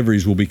edition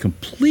deliveries will be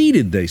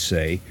completed, they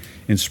say,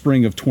 in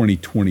spring of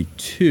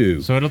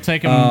 2022. So it'll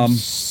take them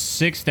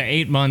 6 to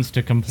 8 months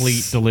to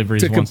complete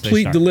deliveries.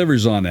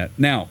 Deliveries on that.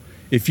 Now,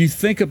 if you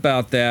think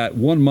about that,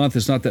 1 month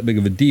is not that big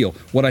of a deal.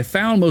 What I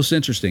found most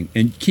interesting,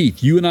 and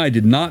Keith, you and I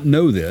did not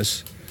know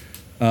this,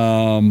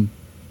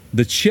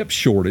 the chip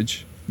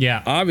shortage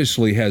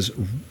obviously has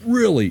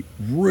really,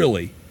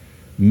 really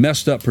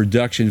messed up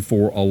production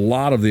for a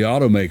lot of the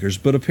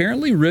automakers. But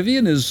apparently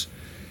Rivian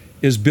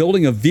is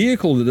building a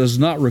vehicle that does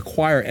not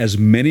require as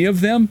many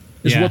of them,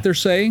 is what they're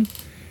saying.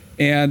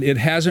 And it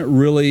hasn't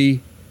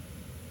really...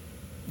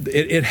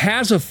 It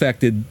has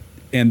affected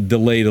and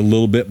delayed a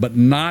little bit, but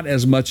not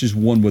as much as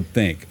one would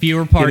think.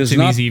 Fewer parts in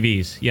these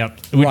EVs. Yep.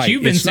 Which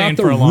you've been saying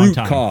for a long time. It's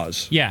not the root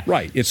cause. Yeah.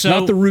 Right. It's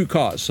not the root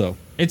cause, so...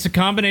 It's a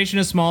combination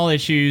of small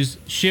issues,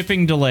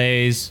 shipping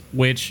delays,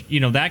 which,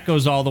 that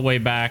goes all the way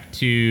back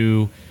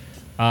to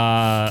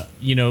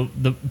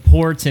the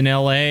ports in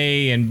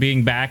LA and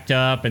being backed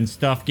up and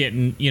stuff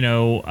getting,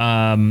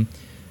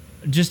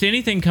 just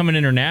anything coming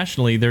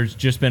internationally, there's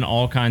just been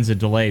all kinds of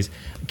delays.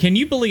 Can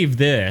you believe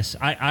this?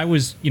 I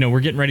was, we're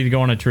getting ready to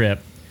go on a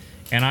trip,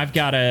 and I've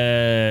got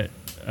a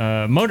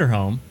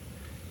motorhome,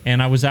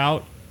 and I was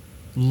out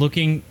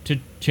looking to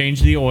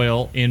change the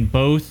oil in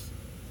both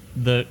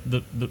the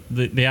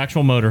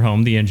actual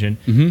motorhome, the engine,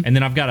 and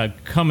then I've got a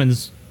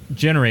Cummins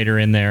generator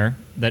in there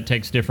that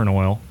takes different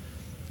oil.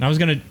 And I was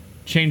going to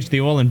change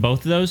the oil in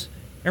both of those.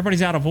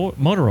 Everybody's out of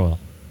motor oil.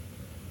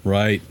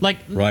 Right.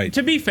 Right.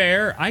 To be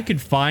fair, I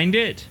could find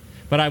it,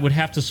 but I would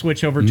have to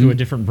switch over to a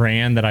different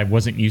brand that I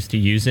wasn't used to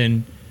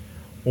using.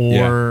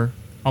 Or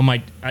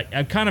on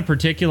I'm kind of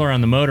particular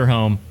on the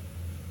motorhome.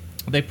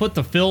 They put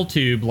the fill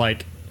tube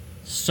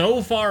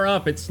so far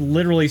up, it's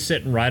literally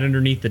sitting right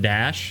underneath the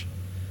dash.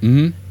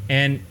 Mm-hmm.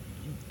 And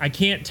I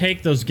can't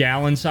take those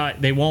gallon size.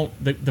 They won't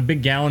the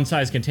big gallon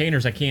size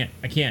containers. I can't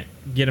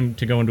get them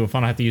to go into a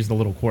funnel. I have to use the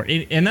little quart.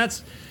 And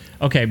that's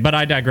okay. But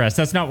I digress.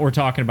 That's not what we're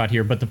talking about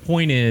here. But the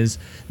point is,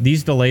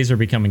 these delays are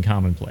becoming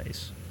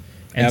commonplace.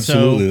 And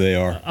absolutely, they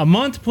are. A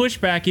month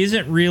pushback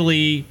isn't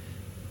really,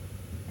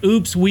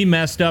 oops, we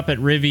messed up at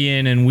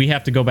Rivian and we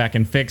have to go back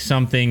and fix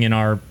something in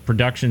our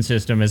production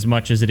system, as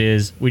much as it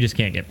is we just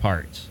can't get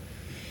parts.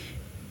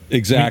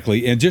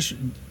 Exactly. And just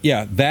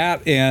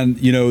that, and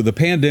the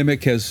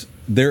pandemic has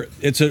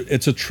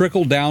it's a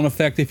trickle down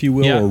effect, if you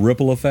will, or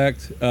ripple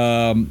effect,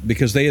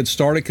 because they had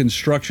started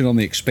construction on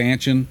the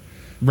expansion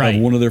of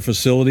one of their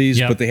facilities,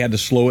 but they had to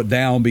slow it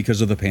down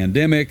because of the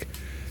pandemic.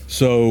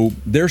 So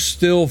they're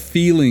still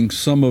feeling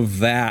some of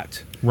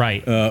that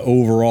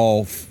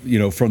overall,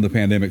 from the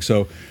pandemic.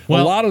 So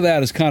a lot of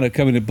that is kind of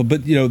coming in,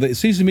 but it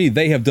seems to me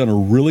they have done a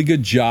really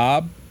good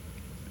job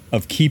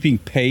of keeping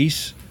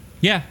pace.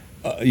 Yeah.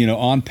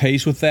 On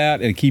pace with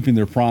that and keeping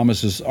their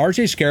promises.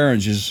 RJ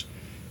Scaringe is,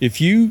 if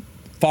you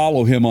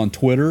follow him on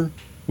Twitter,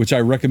 which I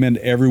recommend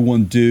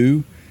everyone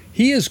do,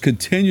 he is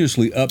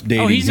continuously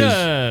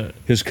updating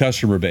his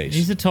customer base.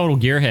 He's a total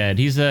gearhead.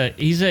 He's a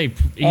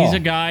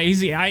guy.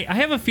 I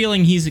have a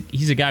feeling he's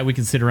a guy we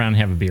can sit around and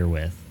have a beer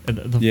with.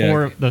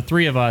 The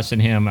three of us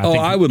and him.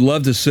 I would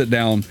love to sit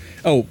down.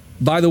 Oh,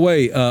 by the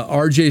way,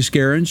 RJ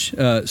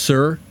Scaringe,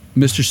 sir,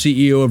 Mr.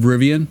 CEO of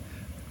Rivian,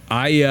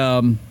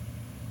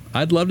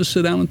 I'd love to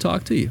sit down and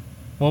talk to you.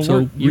 Well,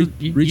 so you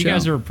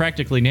guys are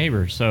practically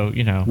neighbors, so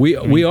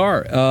we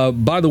are.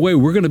 By the way,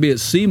 we're going to be at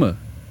SEMA,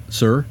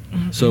 sir.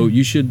 So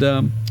you should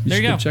come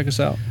check us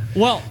out.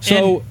 Well,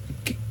 go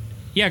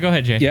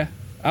ahead, Jay. Yeah,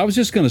 I was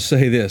just going to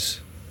say this.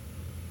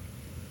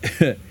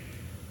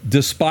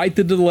 Despite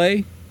the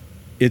delay,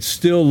 it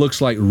still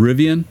looks like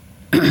Rivian.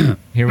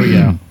 Here we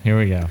go.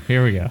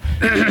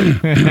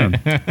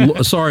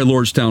 Sorry,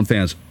 Lordstown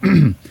fans.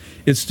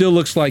 It still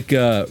looks like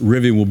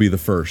Rivian will be the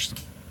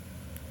first.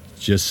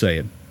 Just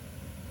saying.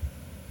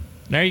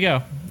 There you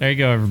go,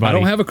 everybody. I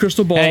don't have a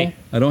crystal ball. Hey,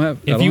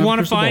 if you want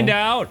to find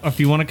out, if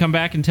you want to come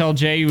back and tell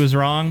Jay he was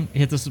wrong,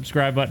 hit the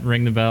subscribe button,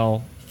 ring the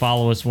bell,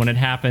 follow us when it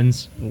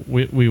happens.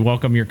 We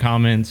welcome your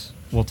comments.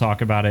 We'll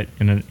talk about it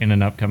in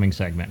an upcoming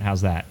segment.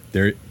 How's that?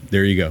 There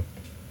you go.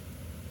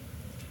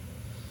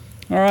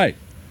 All right.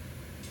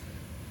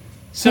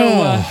 So,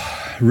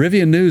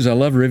 Rivian news. I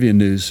love Rivian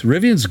news.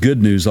 Rivian's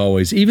good news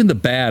always. Even the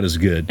bad is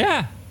good.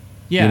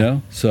 Yeah.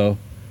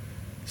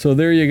 So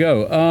there you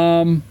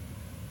go.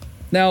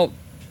 Now,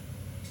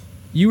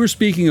 you were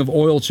speaking of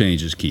oil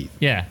changes, Keith.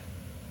 Yeah.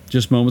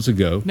 Just moments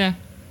ago. Yeah.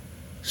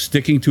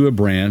 Sticking to a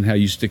brand. How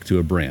you stick to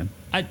a brand.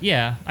 I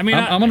mean,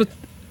 I'm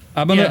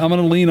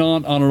gonna lean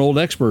on an old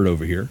expert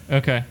over here.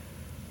 Okay.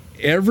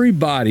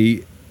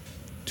 Everybody,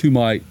 to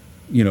my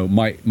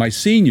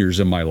seniors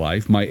in my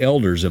life, my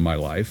elders in my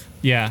life,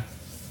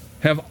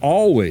 have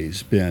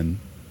always been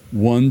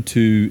one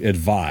to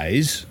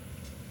advise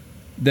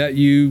that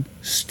you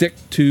stick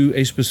to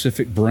a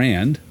specific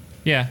brand.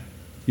 Yeah.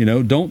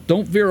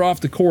 Don't veer off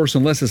the course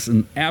unless it's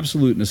an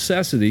absolute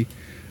necessity.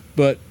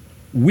 But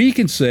we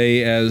can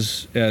say,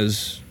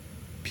 as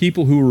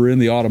people who are in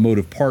the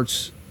automotive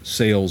parts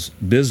sales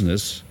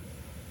business,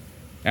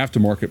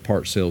 aftermarket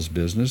parts sales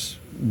business,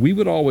 we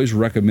would always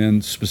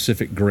recommend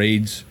specific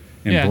grades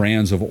and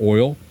brands of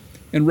oil,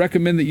 and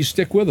recommend that you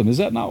stick with them. Is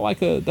that not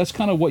that's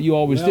kind of what you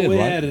always did,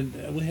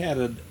 right? We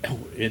had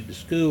in the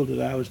school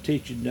that I was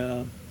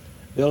teaching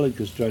building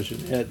construction,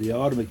 had the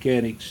auto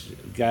mechanics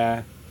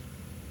guy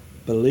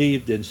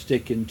believed in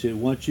sticking to,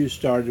 once you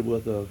started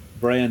with a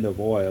brand of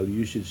oil,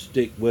 you should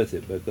stick with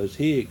it, because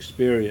he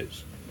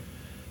experienced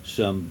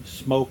some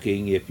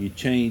smoking if you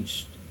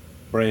changed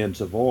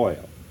brands of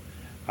oil.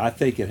 I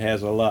think it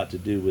has a lot to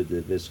do with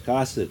the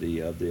viscosity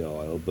of the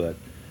oil, but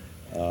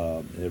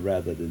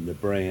rather than the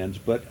brands.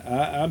 But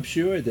I'm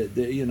sure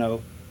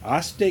that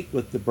I stick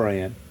with the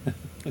brand.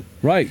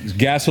 Right.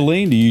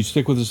 Gasoline, do you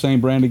stick with the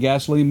same brand of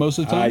gasoline most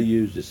of the time? I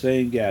use the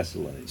same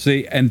gasoline.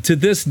 See, and to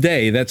this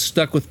day, that's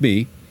stuck with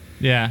me.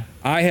 Yeah.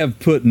 I have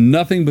put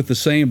nothing but the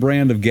same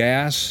brand of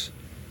gas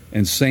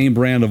and same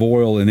brand of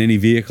oil in any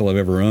vehicle I've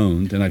ever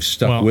owned, and I've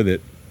stuck with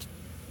it.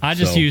 I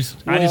just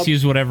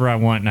use whatever I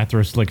want, and I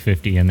throw Slick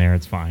 50 in there.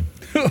 It's fine.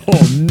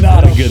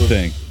 Not a good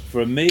thing.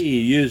 For me,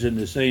 using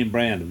the same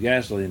brand of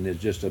gasoline is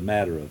just a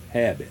matter of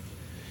habit.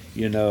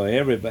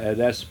 Everybody,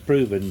 that's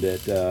proven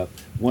that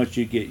once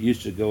you get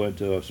used to going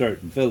to a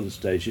certain filling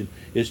station,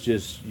 it's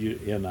just you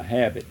in a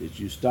habit that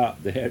you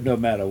stop there no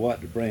matter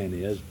what the brand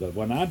is. But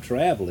when I'm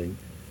traveling,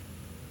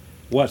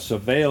 what's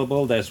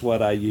available, that's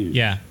what I use.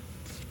 Yeah.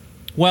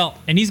 Well,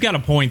 and he's got a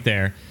point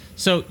there.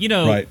 So,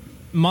 right.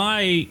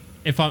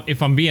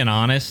 If I'm being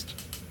honest,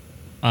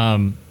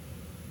 and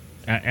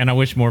I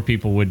wish more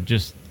people would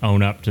just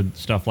own up to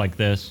stuff like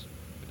this.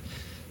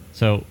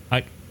 So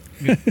I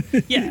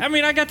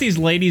got these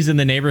ladies in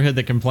the neighborhood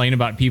that complain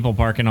about people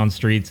parking on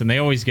streets, and they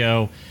always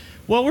go,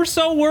 well, we're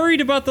so worried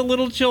about the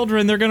little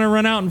children. They're going to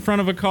run out in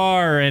front of a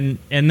car. And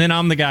then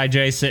I'm the guy,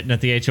 Jay, sitting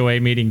at the HOA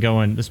meeting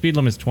going, the speed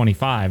limit is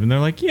 25. And they're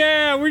like,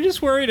 yeah, we're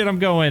just worried. And I'm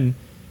going,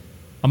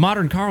 a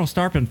modern car will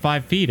start in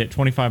 5 feet at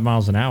 25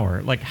 miles an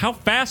hour. Like, how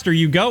fast are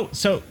you go?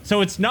 So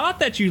it's not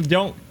that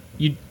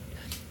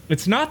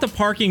it's not the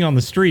parking on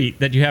the street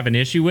that you have an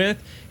issue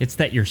with. It's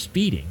that you're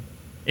speeding.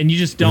 And you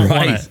just don't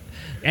want to.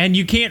 And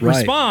you can't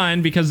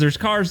respond because there's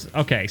cars.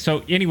 Okay,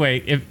 so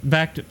anyway,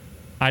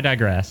 I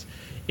digress.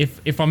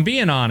 If I'm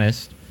being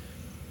honest,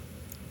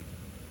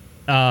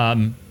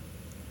 I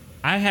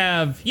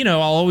have,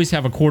 I'll always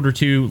have a quart or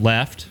two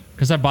left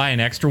because I buy an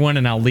extra one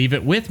and I'll leave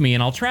it with me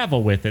and I'll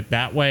travel with it.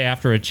 That way,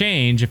 after a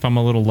change, if I'm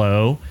a little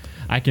low,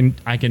 I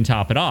can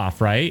top it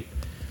off, right?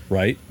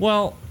 Right.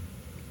 Well,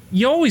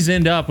 you always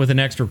end up with an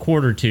extra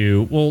quart or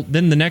two. Well,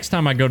 then the next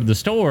time I go to the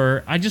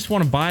store, I just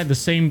want to buy the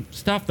same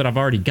stuff that I've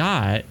already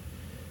got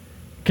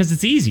because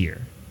it's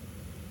easier.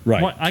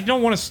 Right. I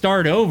don't want to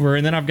start over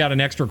and then I've got an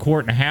extra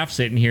quart and a half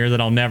sitting here that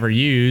I'll never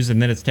use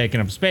and then it's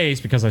taking up space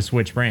because I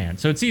switch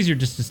brands. So it's easier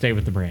just to stay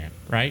with the brand,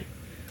 right?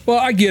 Well,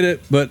 I get it,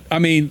 but I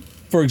mean,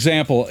 for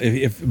example,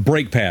 if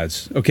brake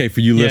pads, okay, for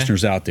you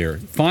listeners out there,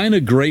 find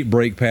a great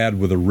brake pad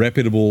with a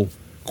reputable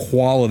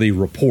quality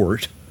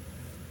report.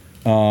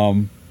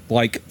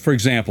 Like, for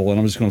example, and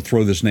I'm just going to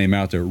throw this name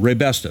out there,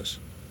 Raybestos,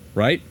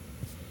 right?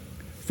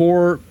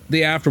 For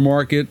the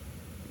aftermarket,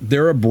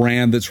 they're a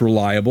brand that's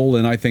reliable,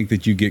 and I think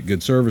that you get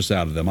good service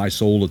out of them. I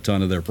sold a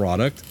ton of their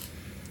product.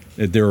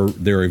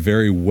 They're a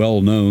very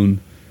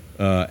well-known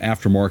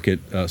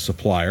aftermarket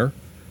supplier.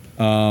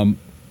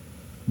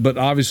 But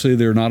obviously,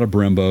 they're not a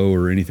Brembo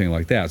or anything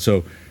like that.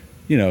 So,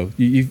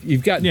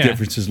 you've got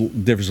differences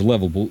of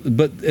level.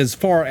 But as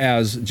far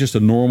as just a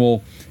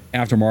normal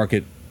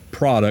aftermarket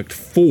product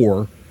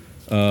for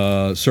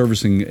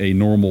servicing a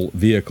normal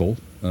vehicle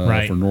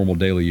for normal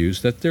daily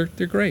use, that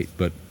they're great.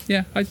 But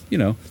yeah,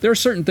 there are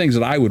certain things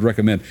that I would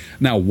recommend.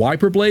 Now,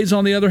 wiper blades,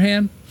 on the other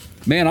hand,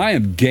 man, I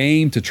am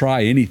game to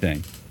try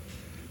anything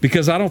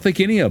because I don't think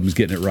any of them's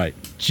getting it right.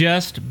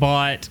 Just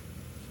bought,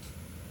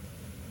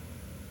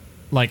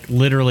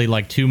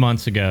 literally 2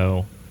 months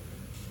ago,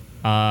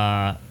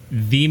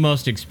 the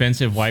most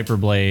expensive wiper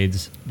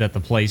blades that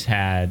the place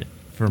had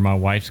for my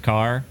wife's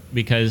car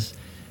because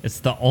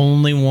it's the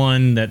only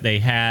one that they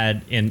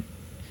had in.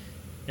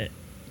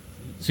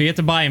 So you have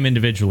to buy them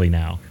individually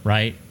now,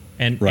 right?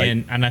 And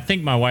I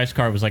think my wife's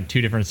car was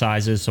 2 different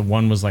sizes. So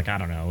one was a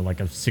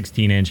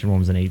 16-inch and one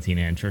was an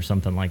 18-inch or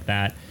something like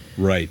that.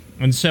 Right.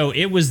 And so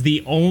it was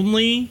the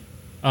only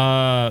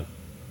brand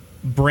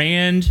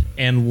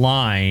and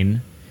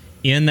line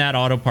in that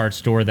auto parts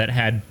store that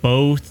had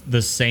both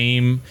the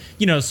same,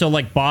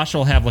 so Bosch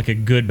will have a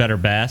good, better,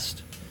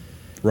 best.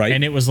 Right.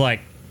 And it was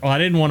I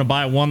didn't want to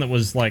buy one that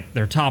was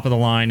their top of the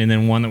line and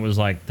then one that was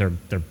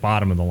their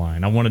bottom of the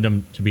line. I wanted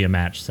them to be a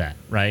match set,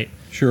 right?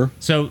 Sure.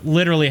 So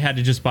literally had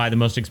to just buy the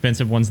most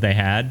expensive ones they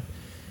had.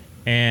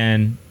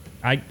 And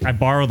I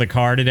borrow the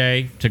car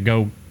today to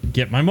go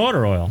get my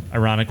motor oil,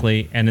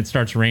 ironically, and it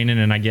starts raining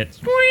and I get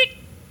squeak,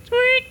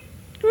 squeak,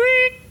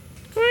 squeak,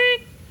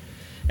 squeak.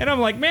 And I'm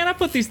like, man, I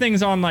put these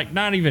things on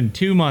not even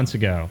 2 months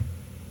ago.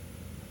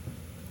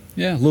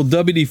 Yeah, a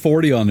little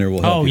WD-40 on there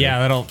will help. Oh,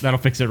 yeah, that'll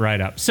fix it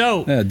right up. So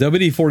yeah,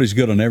 WD-40 is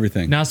good on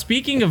everything. Now,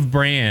 speaking of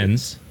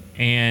brands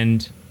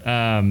and,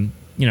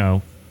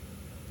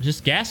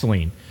 just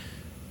gasoline,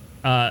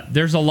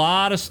 there's a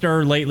lot of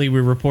stir lately.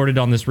 We reported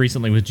on this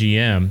recently with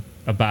GM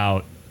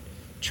about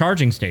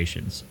charging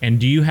stations. And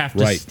do you have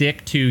to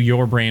stick to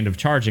your brand of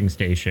charging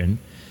station?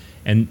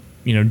 And,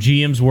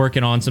 GM's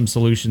working on some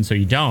solutions so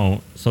you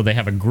don't. So they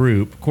have a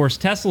group. Of course,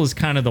 Tesla is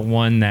kind of the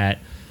one that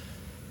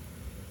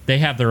they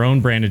have their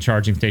own branded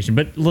charging station.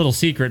 But little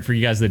secret for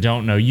you guys that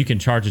don't know, you can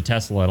charge a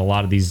Tesla at a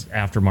lot of these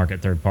aftermarket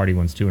third-party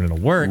ones too, and it'll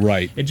work.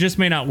 Right. It just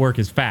may not work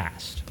as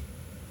fast.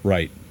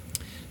 Right.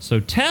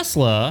 So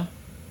Tesla,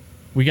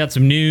 we got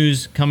some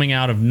news coming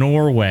out of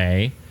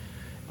Norway,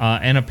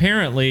 and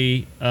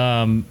apparently,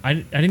 I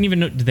didn't even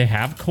know, did they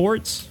have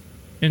courts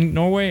in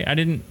Norway?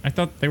 I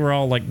thought they were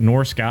all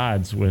Norse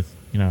gods with,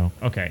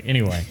 okay,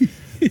 anyway.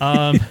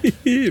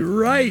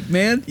 Right,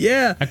 man.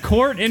 Yeah. A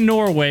court in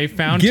Norway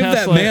found Tesla...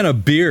 Give that man a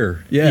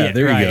beer. Yeah,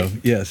 there you go.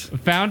 Yes.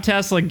 Found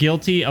Tesla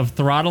guilty of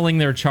throttling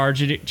their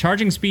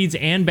charging speeds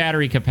and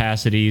battery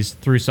capacities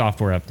through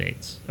software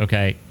updates.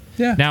 Okay?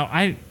 Yeah. Now,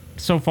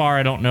 so far,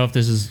 I don't know if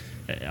this is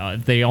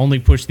if they only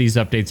push these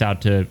updates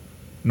out to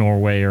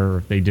Norway or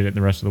if they did it in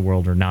the rest of the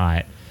world or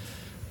not.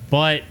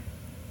 But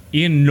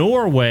in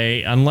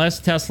Norway, unless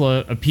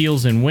Tesla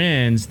appeals and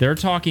wins, they're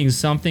talking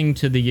something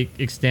to the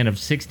extent of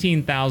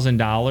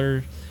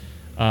 $16,000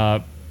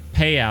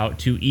 payout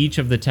to each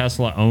of the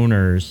Tesla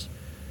owners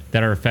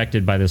that are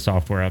affected by the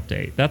software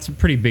update. That's a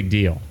pretty big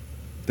deal.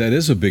 That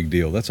is a big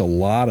deal. That's a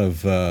lot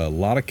of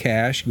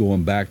cash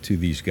going back to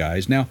these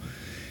guys. Now,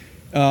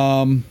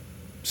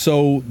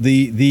 so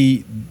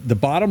the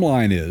bottom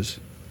line is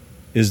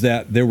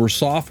that there were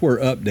software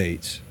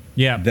updates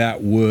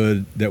that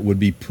would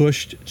be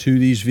pushed to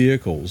these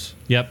vehicles.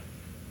 Yep.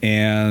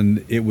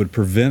 And it would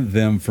prevent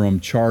them from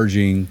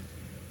charging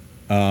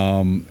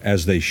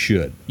as they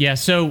should. Yeah,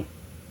 so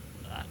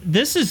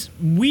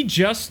we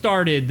just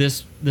started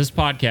this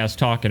podcast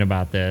talking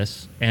about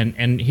this,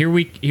 and here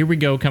we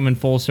go, coming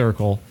full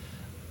circle.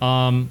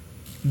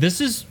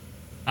 This is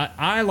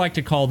I like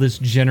to call this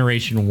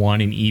Generation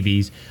 1 in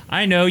EVs.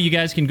 I know you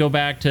guys can go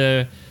back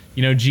to,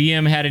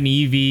 GM had an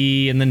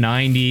EV in the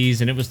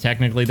 90s, and it was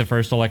technically the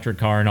first electric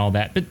car and all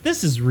that. But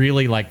this is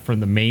really like from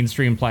the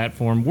mainstream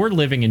platform. We're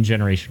living in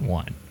Generation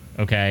 1,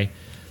 okay?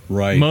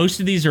 Right. Most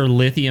of these are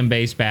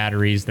lithium-based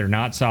batteries. They're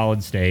not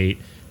solid state.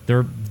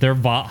 They're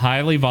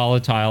highly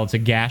volatile. It's a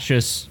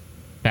gaseous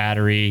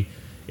battery.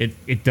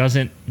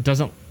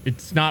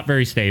 It's not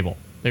very stable.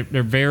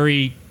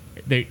 They're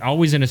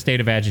always in a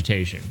state of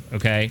agitation,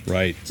 okay?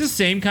 Right. It's the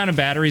same kind of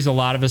batteries a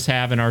lot of us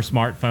have in our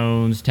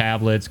smartphones,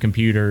 tablets,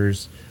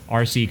 computers,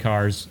 RC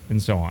cars,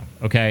 and so on,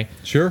 okay?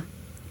 Sure.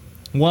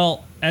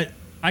 Well,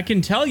 I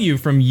can tell you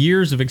from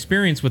years of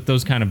experience with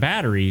those kind of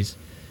batteries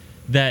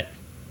that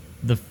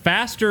the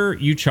faster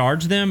you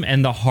charge them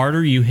and the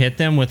harder you hit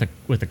them with a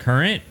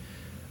current,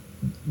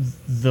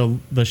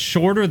 the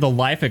shorter the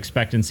life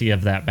expectancy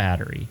of that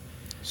battery.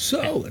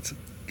 So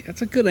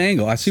that's a good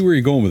angle. I see where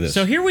you're going with this.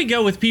 So here we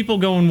go with people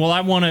going, well,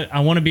 I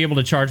want to be able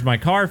to charge my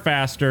car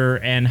faster,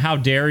 and how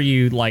dare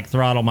you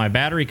throttle my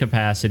battery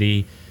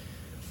capacity?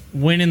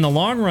 When in the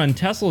long run,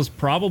 Tesla's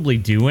probably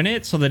doing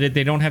it so that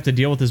they don't have to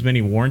deal with as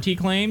many warranty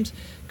claims,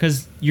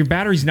 because your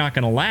battery's not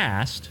going to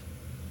last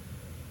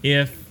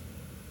if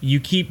you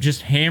keep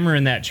just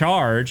hammering that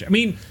charge. I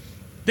mean,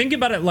 think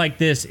about it like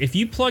this. If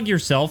you plug your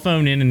cell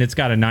phone in and it's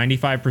got a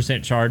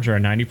 95% charge or a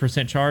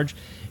 90% charge,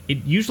 it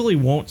usually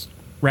won't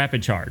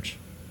rapid charge.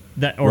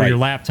 Or your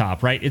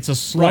laptop, right? It's a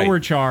slower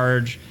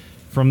charge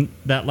from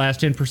that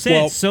last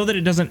 10% so that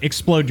it doesn't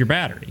explode your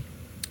battery.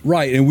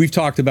 Right, and we've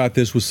talked about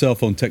this with cell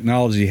phone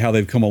technology, how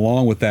they've come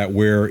along with that,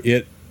 where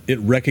it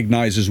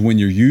recognizes when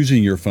you're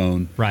using your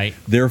phone. Right.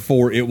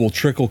 Therefore, it will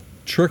trickle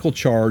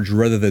charge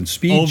rather than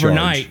speed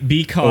overnight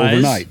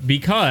charge.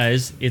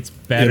 Because it's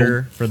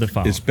better for the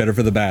phone. It's better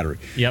for the battery.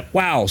 Yep.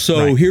 Wow,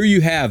 so here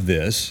you have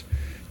this.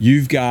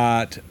 You've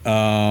got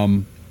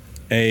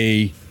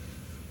a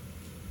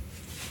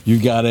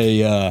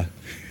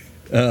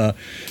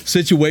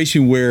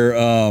situation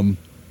where,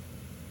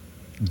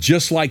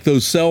 just like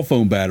those cell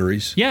phone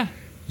batteries,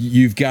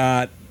 you've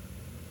got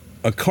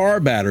a car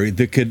battery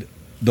that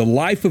the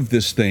life of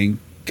this thing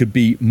could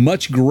be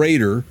much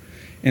greater.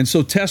 And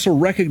so Tesla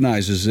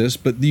recognizes this,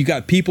 but you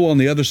got people on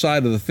the other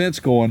side of the fence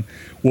going,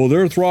 well,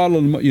 they're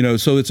throttling,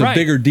 so it's a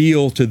bigger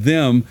deal to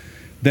them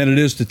than it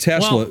is to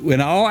Tesla.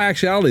 In all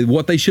actuality,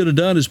 what they should have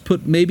done is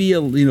put maybe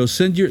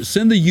send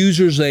the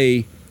users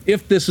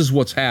if this is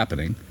what's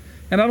happening,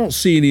 and I don't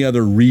see any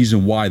other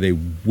reason why they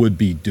would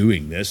be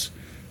doing this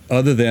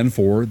other than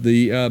for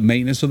the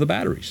maintenance of the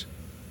batteries,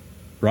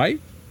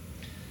 right?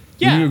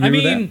 Yeah, I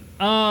mean,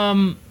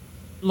 and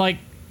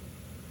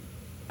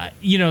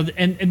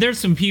there's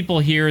some people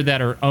here that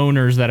are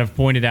owners that have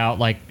pointed out,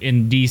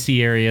 in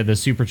DC area, the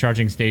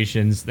supercharging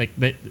stations,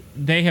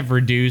 they have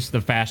reduced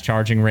the fast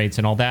charging rates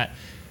and all that.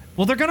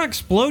 Well, they're going to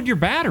explode your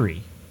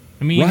battery.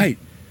 I mean, right.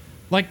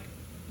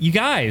 You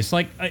guys,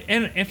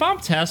 and if I'm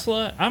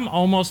Tesla, I'm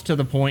almost to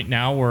the point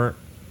now where,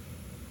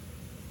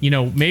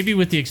 maybe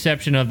with the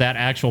exception of that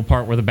actual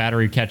part where the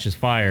battery catches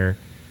fire,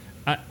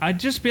 I'd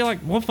just be like,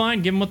 well,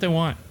 fine, give them what they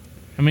want.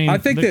 I mean, I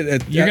think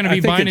that you're going to be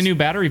buying a new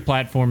battery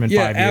platform in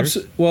 5 years.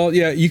 Well,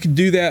 yeah, you can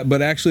do that,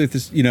 but actually, if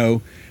this,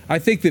 I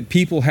think that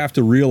people have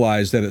to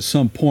realize that at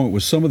some point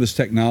with some of this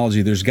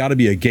technology, there's got to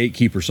be a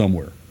gatekeeper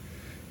somewhere.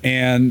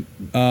 And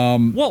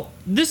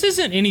this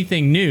isn't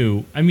anything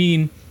new. I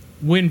mean,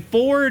 when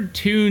Ford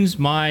tunes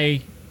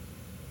my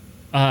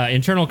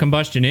internal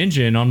combustion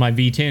engine on my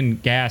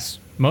V10 gas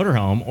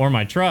motorhome or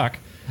my truck,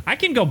 I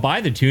can go buy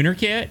the tuner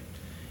kit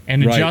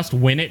and adjust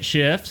when it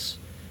shifts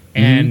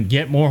and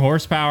get more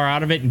horsepower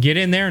out of it and get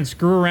in there and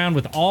screw around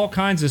with all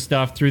kinds of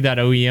stuff through that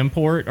OEM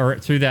port or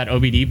through that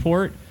OBD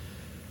port.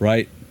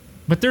 Right.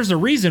 But there's a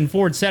reason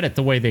Ford said it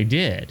the way they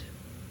did.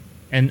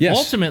 And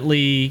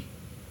ultimately,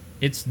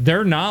 it's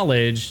their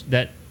knowledge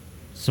that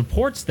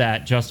supports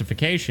that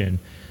justification.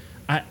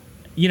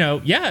 You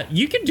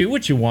can do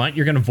what you want.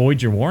 You're going to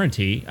void your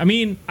warranty. I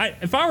mean,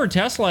 if I were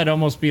Tesla, I'd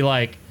almost be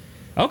like,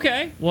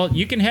 okay, well,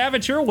 you can have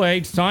it your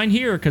way. Sign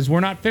here because we're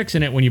not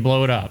fixing it when you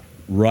blow it up.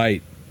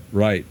 Right.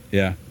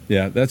 Yeah.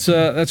 Yeah,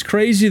 that's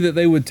crazy that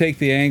they would take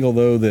the angle,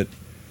 though, that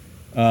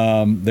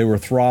they were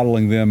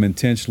throttling them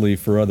intentionally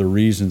for other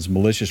reasons,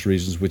 malicious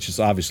reasons, which is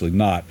obviously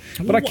not.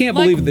 But I can't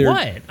believe they're...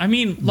 What? I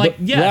mean, like,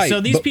 but, yeah, right,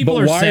 so these people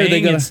are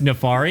saying it's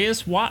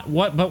nefarious. What?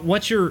 But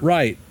what's your...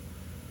 Right.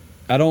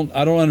 I don't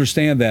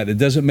understand that. It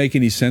doesn't make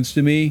any sense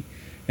to me.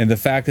 And the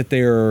fact that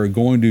they are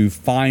going to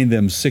fine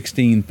them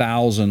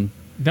 $16,000...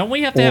 Don't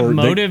we have to have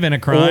motive in a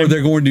crime? Or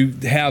they're going to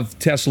have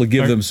Tesla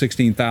give them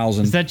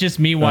 $16,000. Is that just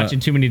me watching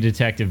too many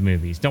detective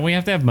movies? Don't we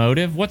have to have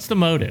motive? What's the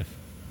motive?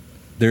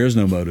 There is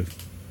no motive.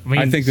 I mean,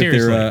 I think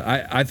seriously.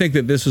 that I think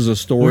that this is a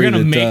story. We're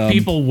going to make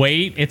people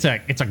wait. It's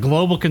a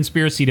global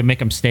conspiracy to make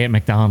them stay at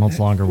McDonald's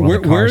longer.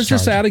 While where is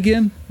this at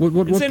again? What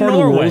part of the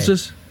world is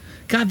this?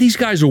 God, these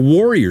guys are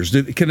warriors.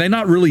 Can they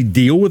not really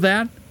deal with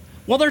that?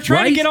 Well, they're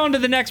trying to get on to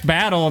the next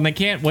battle, and they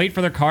can't wait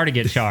for their car to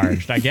get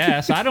charged. I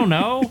guess I don't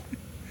know.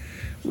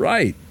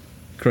 Right,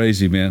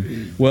 crazy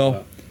man.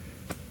 Well,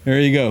 there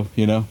you go.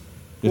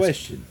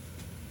 Question.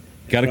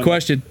 Got a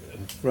question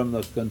from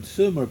the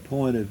consumer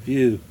point of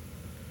view.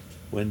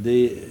 When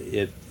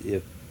the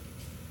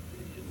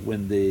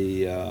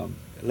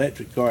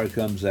electric car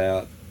comes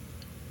out,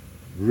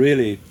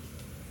 really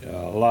a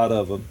lot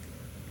of them,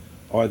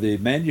 are the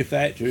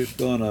manufacturers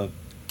going to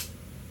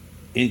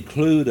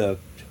include a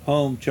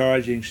home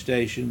charging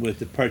station with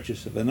the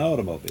purchase of an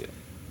automobile?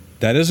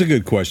 That is a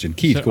good question,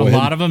 Keith. So go ahead. A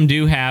lot of them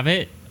do have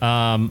it.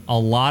 A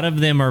lot of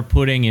them are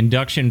putting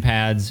induction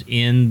pads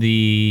in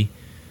the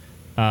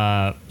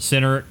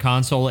center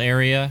console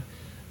area.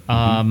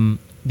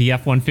 The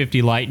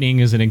F-150 Lightning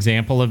is an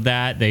example of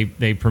that. They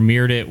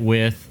premiered it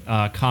with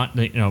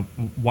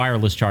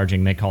wireless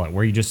charging, they call it,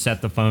 where you just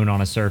set the phone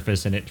on a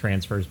surface and it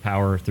transfers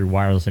power through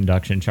wireless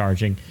induction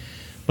charging.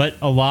 But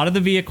a lot of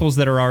the vehicles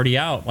that are already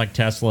out, like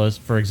Tesla's,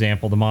 for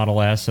example, the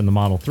Model S and the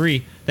Model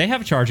 3, they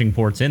have charging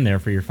ports in there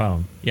for your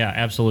phone. Yeah,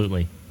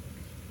 absolutely.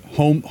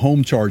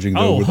 Home charging,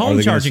 though. Home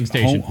charging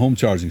stations. Home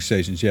charging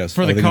stations, yes.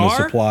 For the car?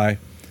 Supply?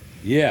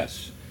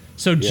 Yes.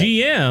 So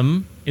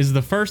GM is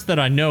the first that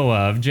I know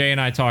of. Jay and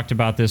I talked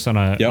about this on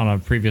a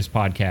previous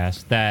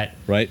podcast. That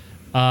right.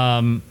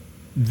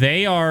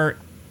 They are.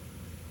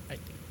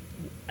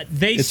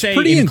 It's say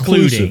pretty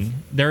including. Inclusive.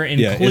 They're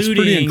including. It's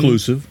pretty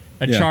inclusive.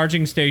 A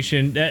charging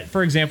station that,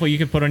 for example, you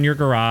could put on your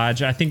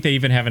garage. I think they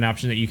even have an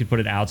option that you could put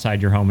it outside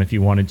your home if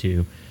you wanted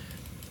to.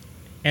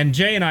 And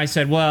Jay and I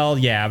said, well,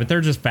 yeah, but they're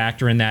just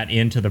factoring that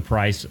into the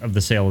price of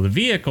the sale of the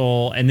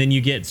vehicle, and then you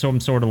get some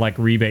sort of like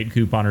rebate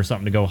coupon or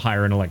something to go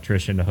hire an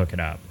electrician to hook it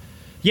up.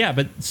 Yeah,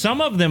 but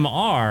some of them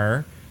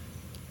are,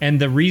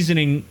 and the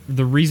reasoning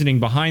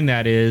behind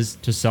that is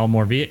to sell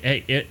more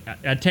vehicles.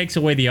 It takes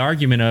away the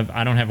argument of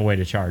I don't have a way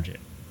to charge it.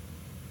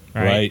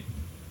 Right.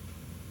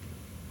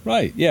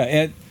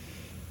 Yeah,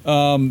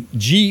 and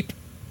Jeep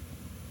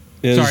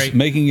is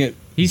making it.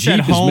 He said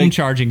home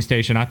charging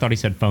station. I thought he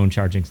said phone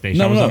charging station.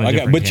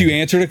 No. But you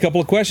answered a couple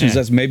of questions. Yeah.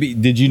 That's maybe.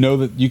 Did you know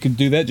that you can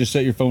do that? Just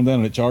set your phone down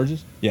and it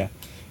charges. Yeah,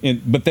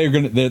 but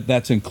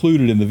that's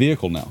included in the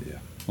vehicle now. Yeah.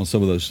 On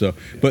some of those stuff.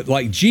 Yeah. But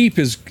like Jeep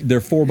is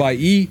their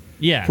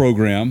 4xe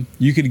program.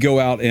 You could go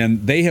out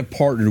and they have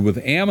partnered with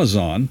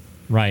Amazon,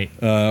 right?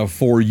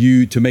 For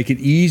you to make it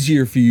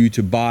easier for you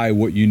to buy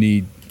what you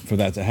need for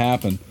that to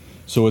happen.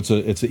 So it's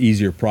an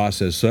easier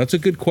process. So that's a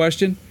good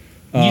question.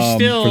 You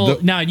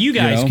still now you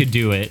guys could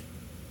do it.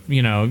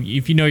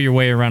 If you know your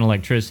way around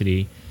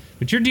electricity,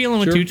 but you're dealing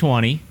with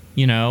 220.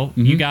 You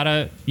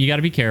gotta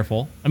be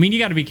careful. I mean, you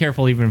got to be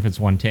careful even if it's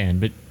 110.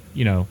 But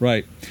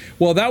right.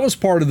 Well, that was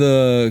part of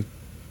the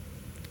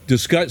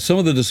some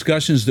of the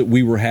discussions that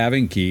we were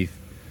having, Keith.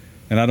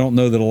 And I don't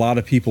know that a lot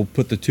of people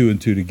put the two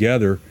and two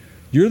together.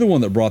 You're the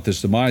one that brought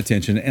this to my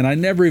attention, and I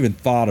never even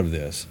thought of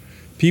this.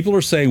 People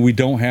are saying we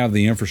don't have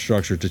the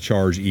infrastructure to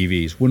charge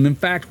EVs, when in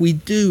fact we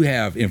do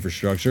have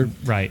infrastructure.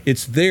 Right.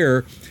 It's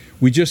there.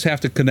 We just have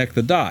to connect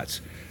the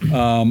dots.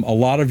 A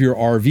lot of your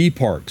RV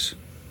parks,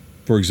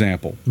 for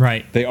example,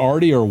 right? They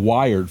already are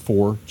wired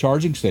for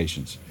charging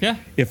stations. Yeah.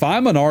 If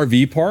I'm an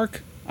RV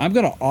park, I'm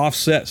going to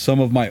offset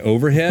some of my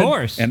overhead, of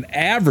course, and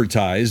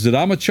advertise that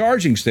I'm a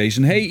charging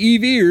station. Hey,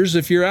 EVers,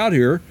 if you're out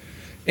here.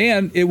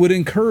 And it would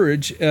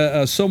encourage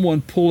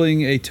someone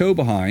pulling a tow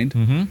behind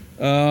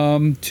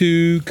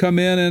to come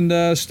in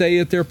and stay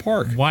at their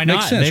park. Why not?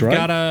 Makes sense, They've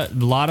right? got a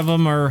lot of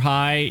them are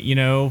high,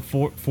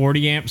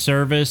 40 amp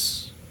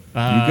service. You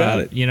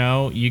got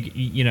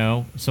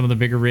it. Some of the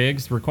bigger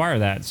rigs require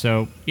that.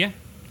 So yeah,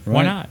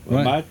 why not?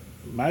 Well,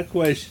 my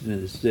question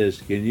is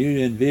this: can you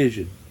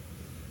envision,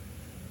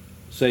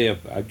 say,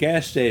 a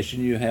gas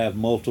station? You have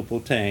multiple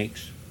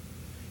tanks.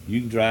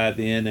 You can drive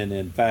in, and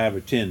in 5 or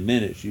 10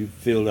 minutes, you've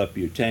filled up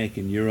your tank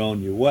and you're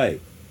on your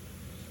way.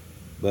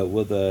 But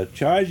with a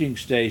charging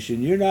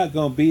station, you're not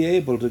going to be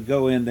able to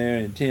go in there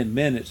in 10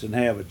 minutes and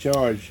have a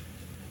charge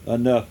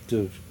enough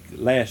to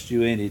last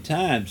you any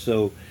time.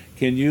 So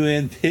can you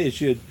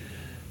envision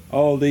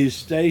all these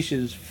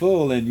stations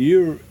full, and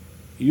you're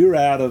you're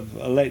out of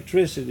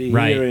electricity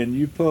right. here, and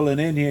you're pulling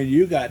in here, and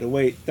you got to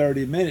wait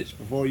 30 minutes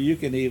before you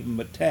can even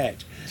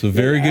attach. It's a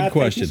very good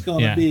question. There's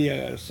going to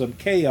be some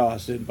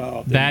chaos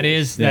involved. That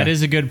is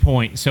a good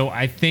point. So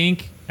I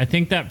think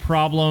that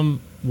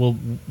problem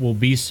will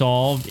be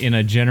solved in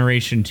a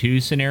Generation 2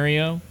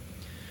 scenario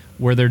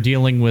where they're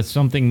dealing with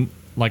something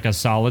like a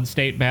solid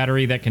state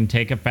battery that can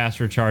take a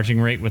faster charging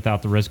rate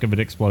without the risk of it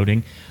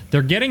exploding.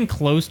 They're getting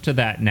close to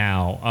that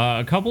now.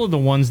 A couple of the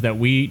ones that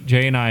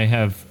Jay and I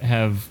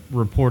have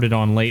reported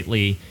on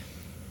lately,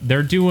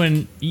 they're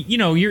doing,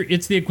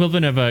 it's the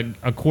equivalent of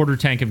a quarter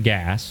tank of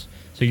gas.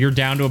 So you're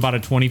down to about a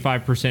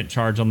 25%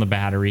 charge on the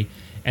battery,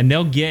 and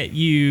they'll get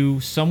you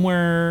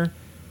somewhere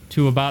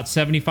to about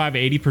 75,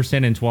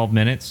 80% in 12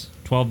 minutes,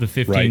 12 to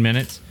 15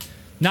 minutes.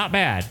 Not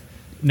bad.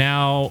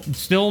 Now,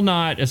 still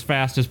not as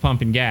fast as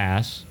pumping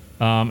gas,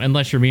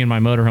 unless you're me in my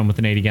motorhome with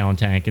an 80-gallon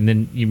tank, and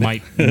then you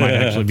might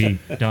actually be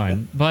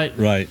done. But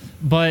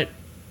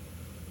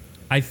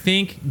I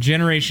think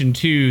Generation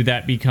 2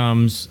 that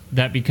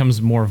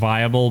becomes more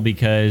viable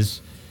because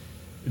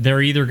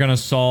they're either going to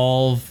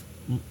solve,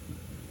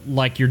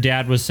 like your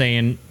dad was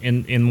saying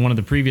in one of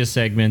the previous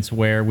segments,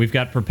 where we've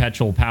got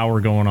perpetual power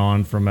going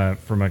on from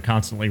a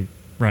constantly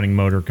running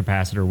motor,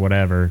 capacitor,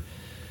 whatever.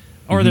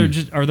 Or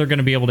they're going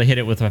to be able to hit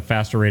it with a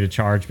faster rate of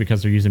charge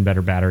because they're using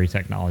better battery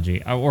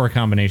technology, or a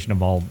combination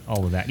of all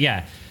of that.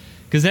 Yeah,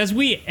 because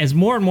as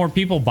more and more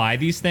people buy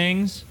these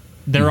things,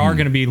 there are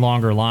going to be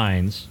longer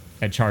lines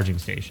at charging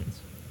stations.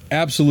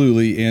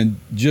 Absolutely, and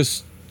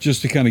just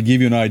to kind of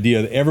give you an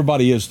idea,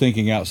 everybody is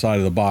thinking outside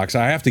of the box.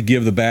 I have to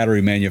give the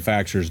battery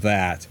manufacturers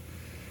that,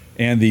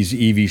 and these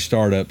EV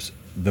startups,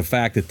 the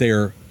fact that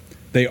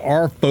they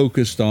are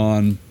focused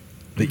on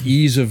the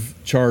ease of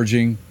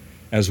charging,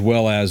 as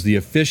well as the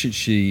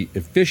efficiency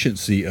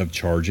of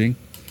charging.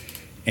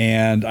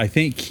 And I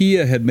think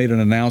Kia had made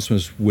an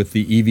announcement with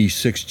the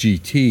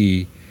EV6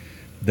 GT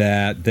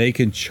that they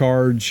can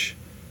charge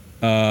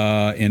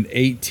in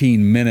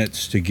 18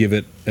 minutes to give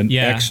it an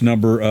X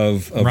number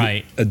of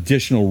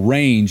additional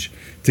range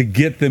to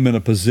get them in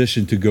a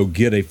position to go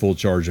get a full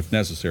charge if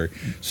necessary.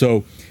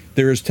 So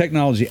there is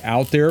technology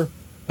out there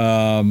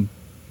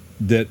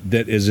that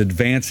is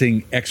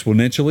advancing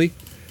exponentially.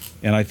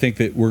 And I think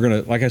that we're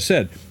going to, like I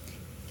said,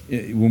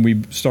 when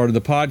we started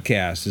the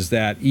podcast, is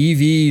that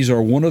EVs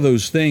are one of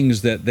those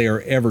things that they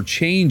are ever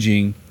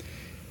changing,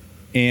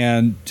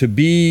 and to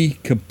be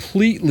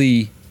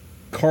completely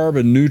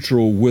carbon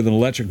neutral with an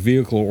electric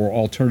vehicle or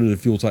alternative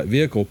fuel type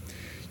vehicle,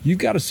 you've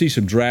got to see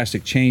some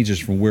drastic changes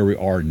from where we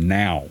are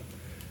now.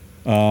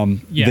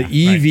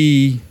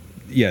 The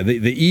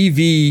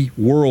EV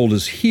world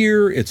is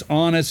here. It's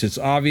on us. It's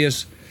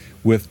obvious,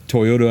 with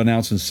Toyota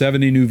announcing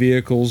 70 new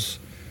vehicles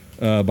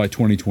by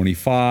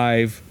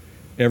 2025.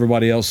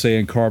 Everybody else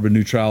saying carbon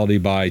neutrality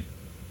by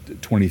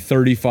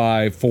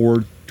 2035,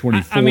 Ford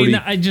 2040. I mean,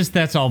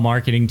 that's all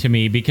marketing to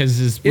me, because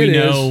as we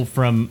know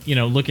from,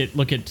 look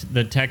at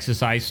the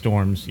Texas ice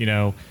storms,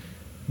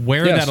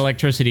 where that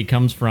electricity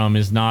comes from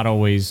is not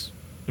always,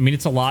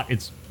 it's a lot.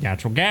 It's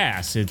natural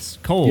gas, it's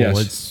coal,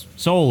 it's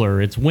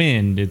solar, it's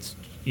wind, it's,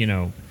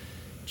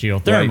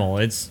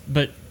 geothermal.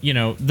 But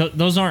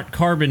those aren't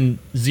carbon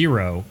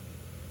zero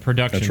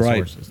production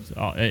sources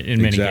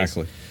in many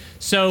cases.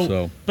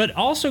 So, but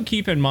also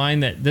keep in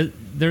mind that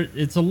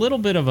it's a little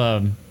bit of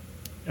a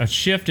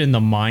shift in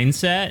the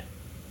mindset.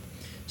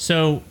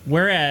 So,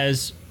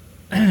 whereas,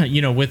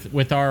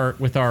 with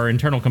our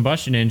internal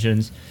combustion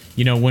engines,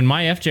 when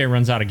my FJ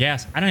runs out of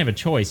gas, I don't have a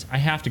choice. I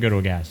have to go to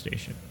a gas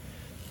station.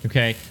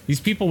 Okay,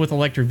 these people with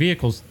electric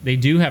vehicles, they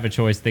do have a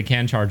choice. They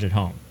can charge at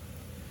home.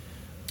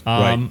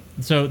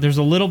 So there's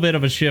a little bit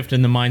of a shift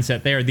in the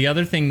mindset there. The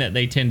other thing that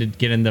they tend to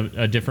get in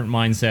a different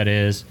mindset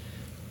is,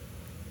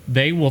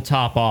 they will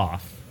top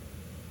off.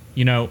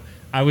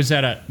 I was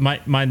at my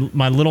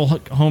little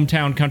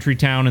hometown country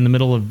town in the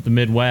middle of the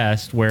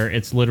Midwest, where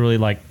it's literally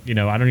like, I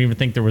don't even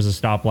think there was a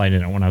stoplight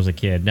in it when I was a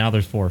kid. Now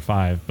there's 4 or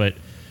 5, but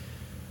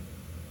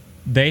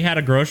they had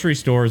a grocery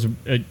store,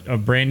 a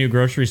brand new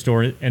grocery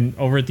store, and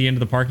over at the end of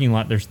the parking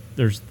lot,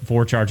 there's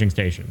 4 charging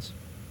stations.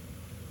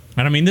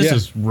 And this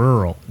is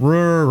rural,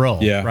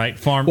 right?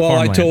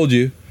 Farmland. I told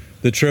you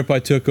the trip I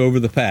took over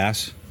the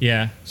pass,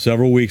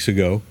 several weeks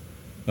ago.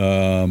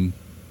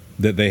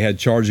 That they had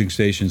charging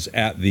stations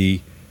at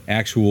the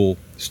actual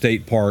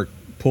state park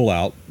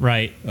pullout,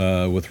 right?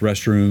 With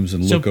restrooms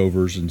and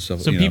lookovers and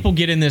stuff. So people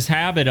get in this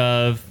habit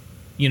of,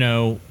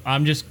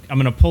 I'm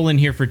going to pull in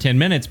here for 10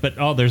 minutes, but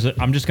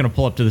I'm just going to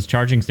pull up to this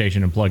charging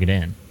station and plug it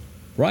in,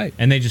 right?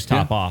 And they just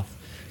top off.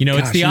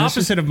 It's the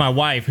opposite of my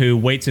wife, who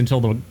waits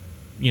until the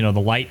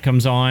light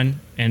comes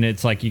on, and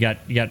it's like you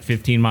got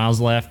 15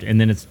 miles left,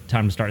 and then it's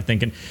time to start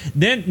thinking.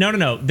 Then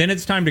no, then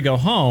it's time to go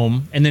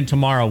home, and then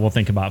tomorrow we'll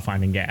think about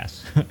finding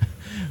gas.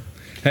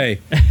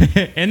 Hey,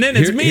 and then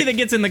it's me that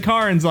gets in the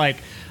car and's like,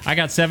 I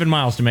got 7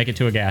 miles to make it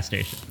to a gas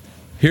station.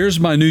 Here's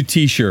my new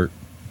T-shirt.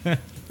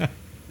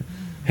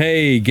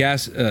 Hey,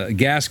 gas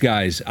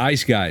guys,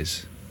 ice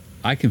guys,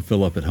 I can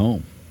fill up at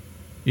home.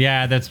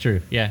 Yeah, that's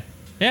true. Yeah.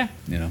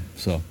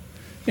 So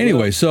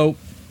anyway, so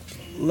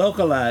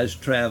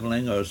localized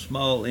traveling or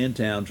small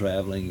in-town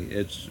traveling,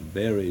 it's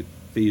very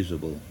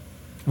feasible.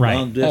 Right.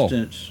 Long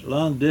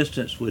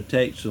distance would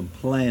take some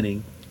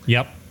planning.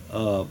 Yep.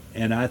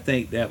 And I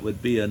think that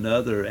would be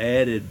another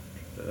added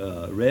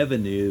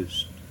revenue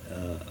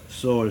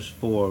source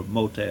for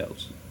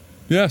motels.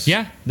 Yes.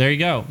 Yeah, there you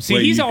go.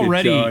 See,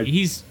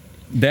 he's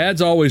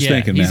Dad's always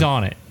thinking, man. He's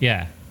on it.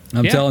 Yeah.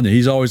 I'm telling you,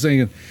 he's always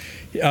thinking.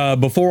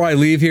 Before I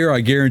leave here,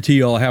 I guarantee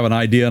you I'll have an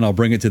idea and I'll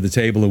bring it to the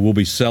table and we'll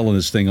be selling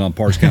this thing on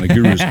Parts Counter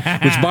Gurus.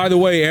 Which, by the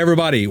way,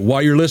 everybody,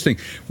 while you're listening,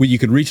 you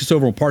can reach us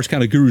over on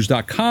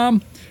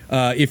PartsCounterGurus.com.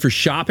 If you're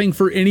shopping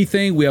for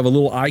anything, we have a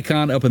little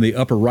icon up in the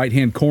upper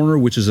right-hand corner,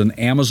 which is an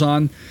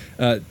Amazon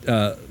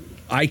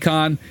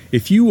icon.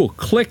 If you will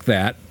click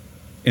that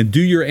and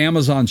do your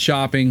Amazon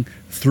shopping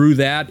through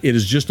that, it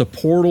is just a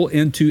portal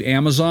into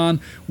Amazon.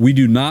 We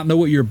do not know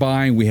what you're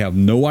buying. We have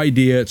no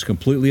idea. It's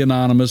completely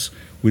anonymous.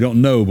 We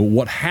don't know. But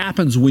what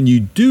happens when you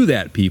do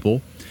that,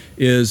 people,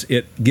 is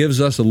it gives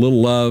us a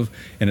little love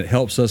and it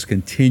helps us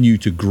continue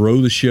to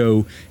grow the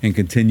show and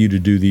continue to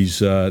do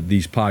these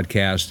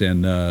podcasts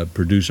and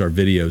produce our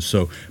videos.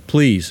 So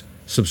please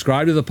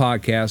subscribe to the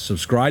podcast,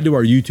 subscribe to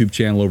our YouTube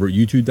channel over at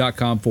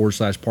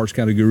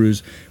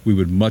youtube.com/PartsCounterGurus. We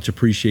would much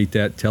appreciate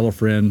that. Tell a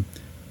friend.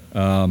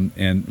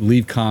 And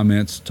leave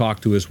comments, talk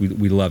to us. We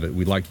love it.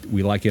 We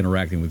like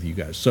interacting with you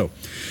guys. So,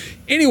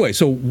 anyway,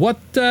 so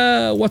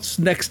what's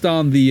next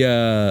on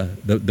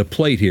the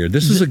plate here?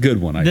 This is a good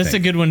one. This is a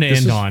good one to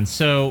end on.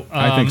 So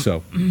I think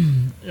so.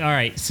 All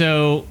right.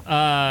 So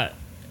I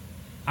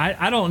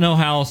don't know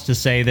how else to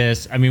say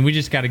this. I mean, we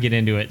just got to get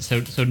into it.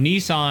 So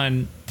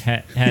Nissan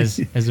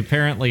has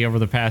apparently over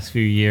the past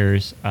few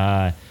years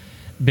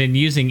been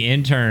using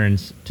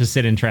interns to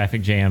sit in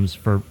traffic jams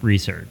for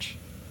research.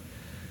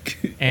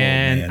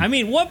 And I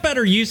mean, what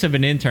better use of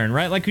an intern,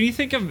 right? Like when you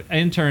think of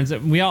interns,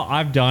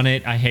 I've done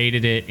it. I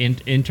hated it.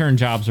 Intern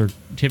jobs are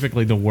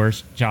typically the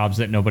worst jobs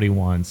that nobody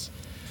wants.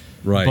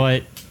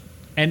 Right.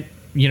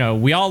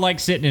 We all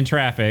like sitting in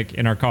traffic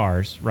in our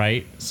cars,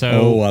 right?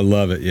 So I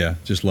love it. Yeah,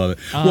 just love it.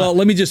 Well,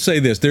 let me just say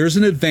this. There's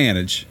an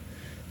advantage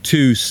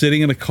to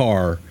sitting in a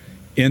car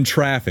in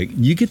traffic.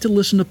 You get to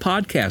listen to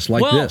podcasts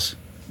like this.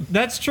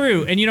 That's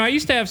true. And, I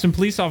used to have some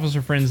police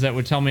officer friends that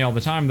would tell me all the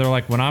time, they're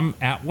like, when I'm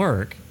at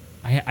work,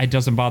 it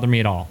doesn't bother me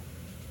at all.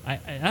 I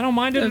don't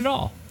mind it at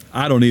all.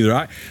 I don't either.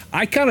 I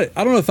don't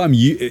know if I'm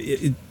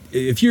you.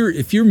 If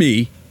you're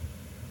me,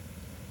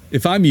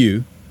 if I'm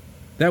you,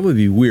 that would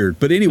be weird.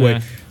 But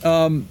anyway,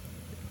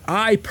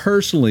 I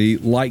personally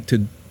like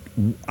to.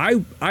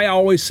 I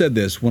always said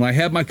this when I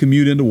had my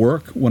commute into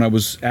work, when I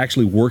was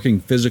actually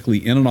working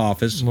physically in an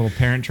office. A little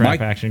parent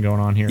trap action going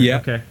on here. Yeah.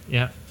 Okay.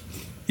 Yeah.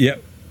 Yeah.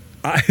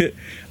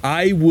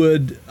 I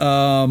would.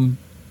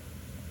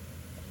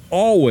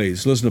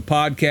 Always listen to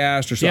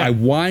podcasts or something. I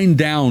wind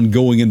down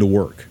going into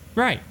work.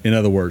 Right. In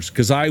other words,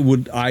 because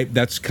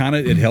that's kind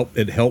of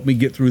it helped me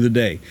get through the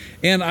day,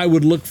 and I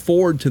would look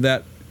forward to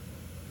that,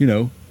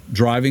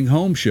 drive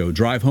home show,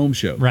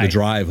 right. The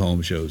drive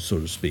home shows, so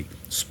to speak,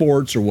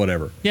 sports or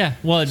whatever. Yeah.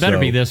 Well, it better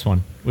be this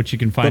one, which you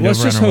can find over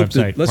on our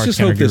website. Let's just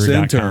hope this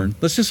intern.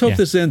 Let's just hope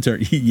this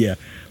intern. Yeah.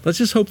 Let's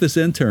just hope this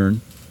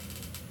intern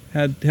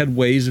had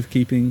ways of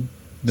keeping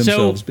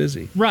themselves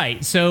busy.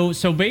 Right. So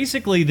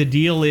basically the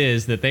deal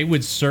is that they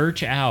would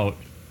search out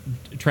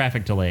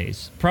traffic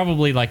delays,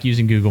 probably like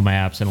using Google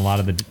Maps and a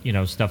lot of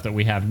the stuff that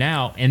we have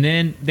now, and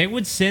then they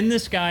would send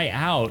this guy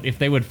out. If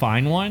they would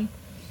find one,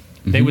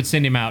 they would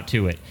send him out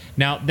to it.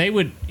 Now they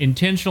would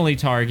intentionally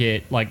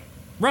target like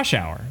rush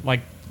hour,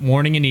 like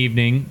morning and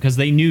evening, because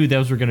they knew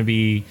those were going to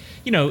be,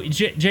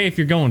 Jay, if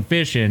you're going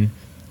fishing,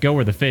 go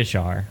where the fish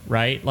are,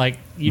 right? Like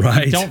you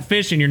don't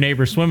fish in your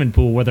neighbor's swimming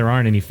pool where there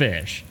aren't any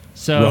fish.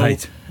 So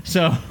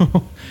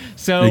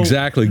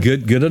exactly.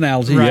 Good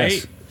analogy. Right.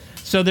 Yes.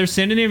 So they're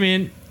sending him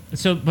in.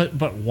 So,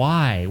 but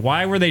why?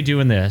 Why were they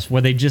doing this? Were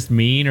they just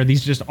mean? Are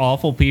these just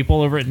awful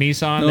people over at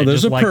Nissan that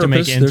just like to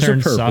make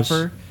interns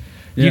suffer?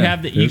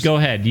 Yeah, you go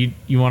ahead.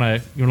 You want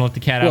to let the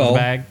cat out of the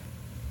bag?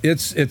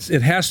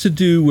 It has to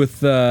do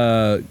with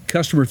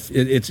customer.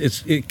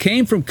 It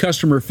came from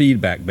customer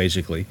feedback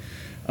basically,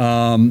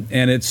 and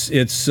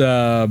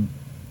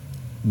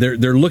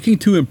they're looking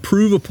to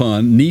improve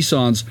upon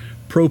Nissan's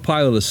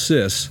ProPilot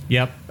Assist.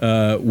 Yep.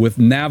 With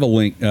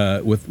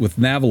Navalink with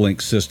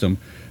Navalink system.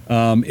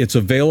 It's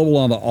available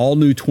on the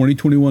all-new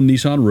 2021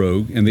 Nissan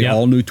Rogue and the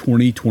all-new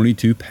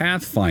 2022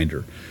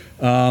 Pathfinder.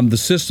 The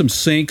system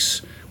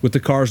syncs with the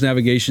car's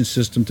navigation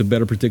system to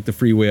better predict the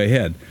freeway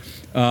ahead.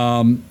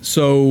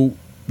 So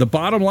the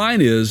bottom line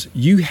is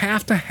you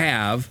have to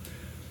have.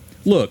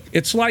 Look,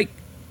 it's like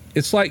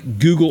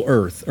Google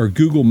Earth or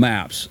Google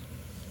Maps,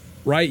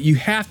 right? You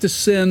have to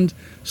send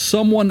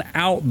someone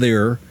out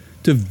there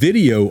to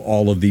video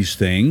all of these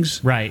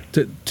things, right?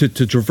 To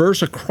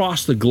traverse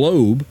across the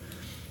globe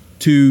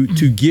to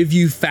give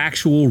you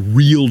factual,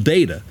 real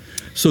data.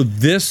 So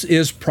this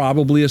is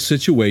probably a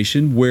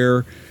situation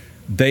where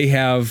they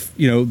have,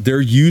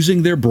 they're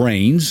using their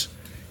brains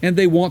and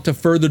they want to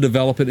further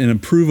develop it and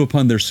improve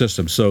upon their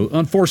system. So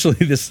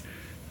unfortunately,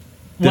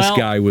 this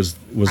guy was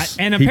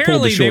and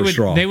apparently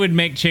they would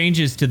make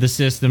changes to the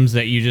systems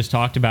that you just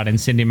talked about and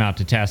send him out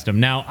to test them.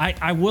 Now,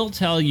 I will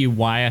tell you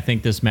why I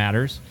think this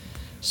matters.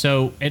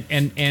 So,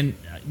 and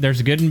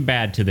there's good and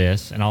bad to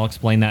this, and I'll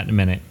explain that in a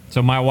minute.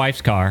 So my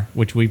wife's car,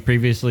 which we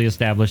previously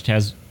established,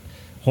 has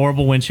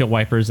horrible windshield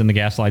wipers and the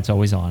gas light's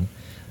always on.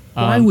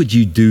 Why would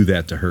you do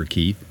that to her,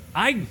 Keith?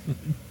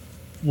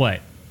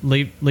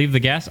 Leave the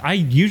gas? I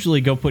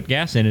usually go put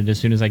gas in it as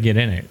soon as I get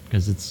in it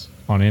because it's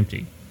on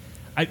empty.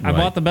 I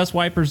bought the best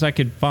wipers I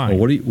could find.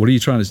 Well, what are you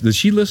trying to... Does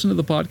she listen to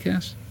the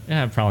podcast?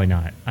 Yeah, probably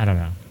not. I don't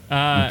know.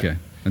 Okay.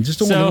 I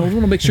just want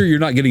to make sure you're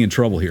not getting in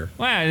trouble here.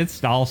 Well,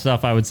 it's all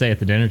stuff I would say at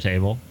the dinner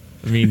table.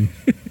 I mean,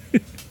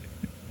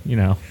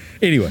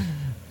 Anyway.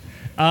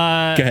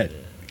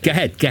 Go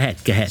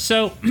ahead.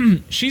 So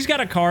she's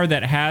got a car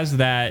that has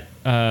that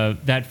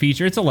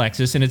feature. It's a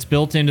Lexus, and it's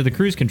built into the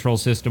cruise control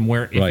system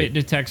where if it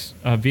detects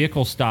a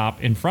vehicle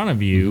stop in front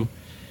of you,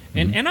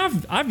 and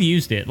I've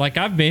used it. Like,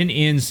 I've been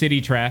in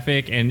city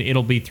traffic, and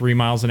it'll be 3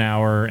 miles an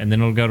hour, and then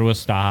it'll go to a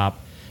stop,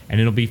 and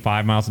it'll be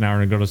 5 miles an hour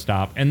and it'll go to a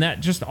stop, and that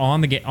just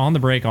on the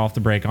brake, off the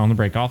brake, on the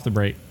brake, off the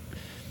brake.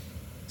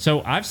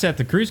 So I've set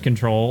the cruise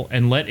control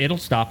and it'll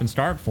stop and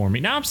start for me.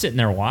 Now I'm sitting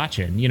there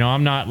watching.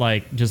 I'm not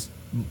like just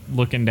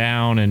looking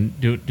down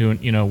and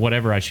doing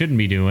whatever I shouldn't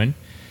be doing,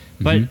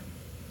 but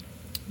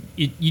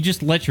you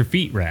just let your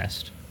feet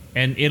rest,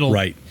 and it'll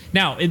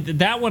now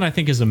that one I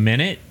think is a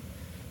minute,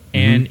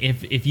 and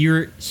if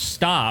you're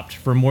stopped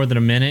for more than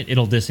a minute,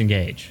 it'll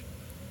disengage,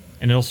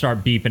 and it'll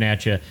start beeping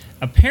at you.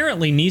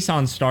 Apparently,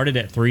 Nissan started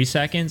at 3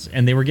 seconds,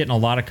 and they were getting a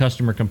lot of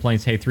customer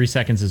complaints. Hey, 3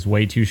 seconds is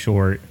way too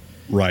short.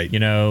 Right.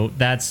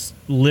 That's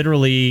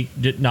literally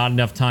not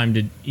enough time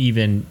to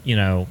even.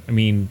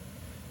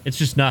 It's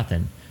just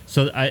nothing.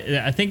 So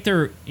I think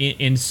they're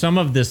in some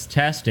of this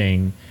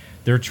testing,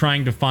 they're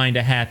trying to find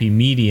a happy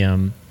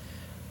medium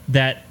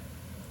that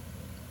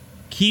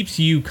keeps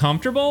you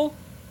comfortable,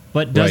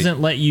 but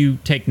doesn't let you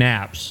take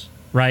naps,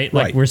 right?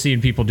 Like we're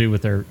seeing people do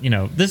with their,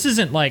 this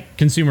isn't like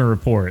Consumer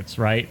Reports,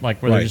 right?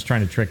 Like where they're just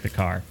trying to trick the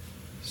car.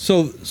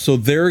 So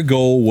their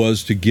goal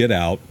was to get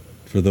out,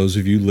 for those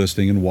of you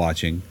listening and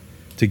watching,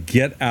 to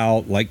get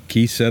out, like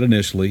Keith said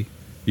initially,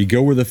 you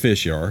go where the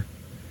fish are.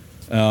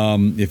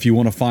 If you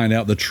want to find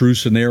out the true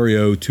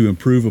scenario to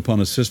improve upon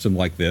a system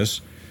like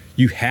this,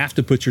 you have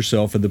to put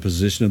yourself in the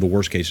position of the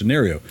worst case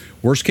scenario.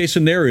 Worst case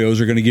scenarios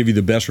are going to give you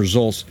the best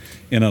results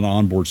in an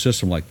onboard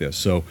system like this.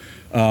 So,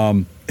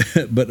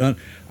 but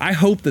I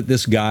hope that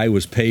this guy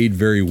was paid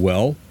very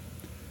well.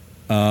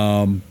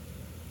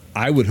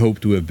 I would hope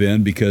to have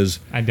been, because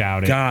I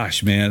doubt it.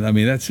 Gosh, man, I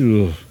mean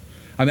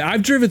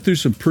I've driven through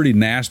some pretty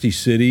nasty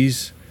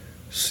cities,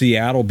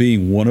 Seattle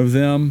being one of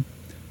them.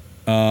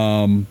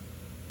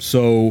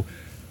 So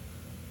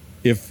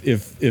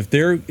if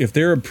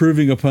they're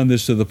improving upon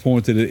this to the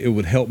point that it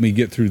would help me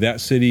get through that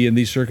city in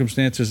these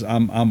circumstances,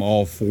 I'm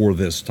all for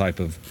this type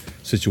of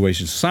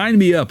situation. Sign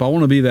me up. I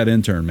want to be that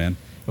intern, man.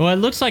 Well, it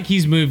looks like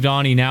he's moved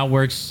on. He now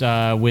works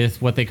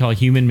with what they call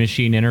human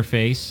machine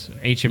interface,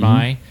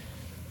 HMI,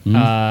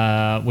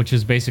 which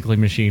is basically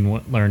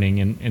machine learning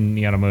in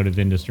the automotive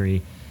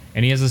industry.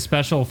 And he has a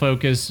special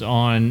focus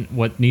on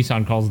what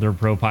Nissan calls their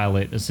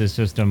ProPilot Assist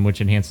system, which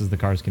enhances the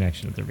car's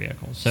connection with their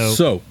vehicle.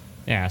 So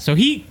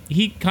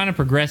he kind of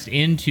progressed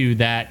into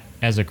that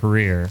as a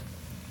career.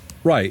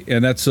 Right,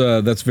 and that's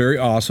very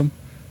awesome.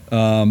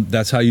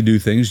 That's how you do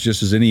things.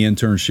 Just as any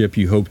internship,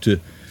 you hope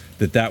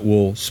that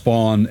will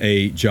spawn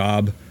a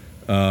job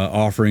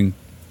offering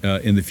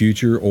in the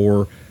future,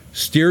 or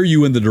steer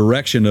you in the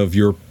direction of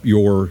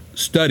your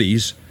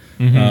studies,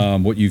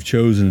 what you've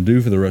chosen to do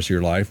for the rest of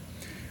your life.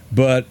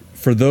 But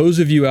for those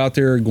of you out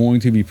there going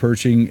to be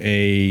purchasing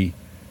a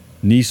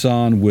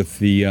Nissan with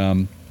the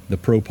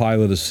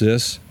ProPilot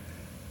Assist,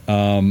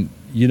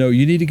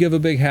 you need to give a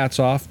big hats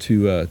off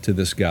to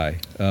this guy.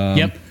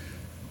 Yep.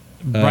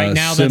 Right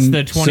now, that's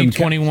the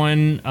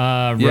 2021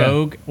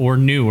 Rogue or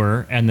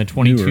newer, and the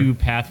 22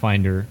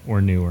 Pathfinder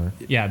or newer.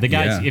 Yeah, the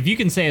guys. Yeah. If you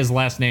can say his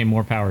last name,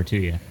 more power to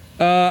you.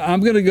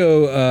 I'm gonna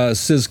go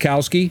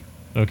Siskowski.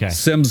 Okay.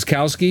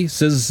 Simskowski.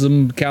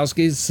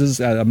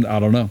 I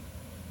don't know.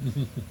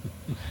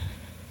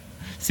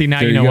 See,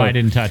 now you know why I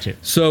didn't touch it.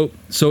 So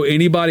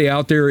anybody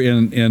out there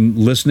in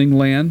listening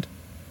land,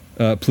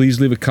 please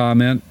leave a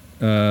comment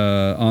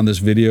on this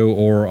video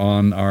or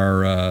on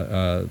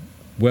our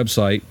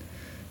website,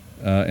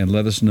 and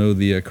let us know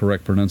the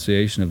correct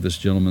pronunciation of this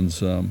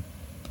gentleman's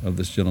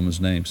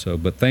name. So,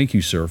 but thank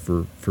you, sir,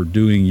 for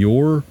doing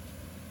your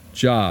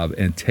job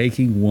and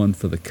taking one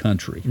for the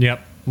country. Yep,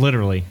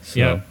 literally.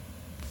 Yep.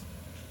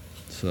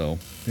 So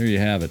there you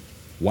have it.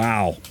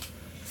 Wow.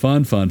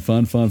 Fun.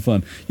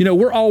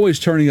 We're always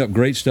turning up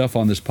great stuff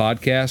on this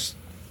podcast.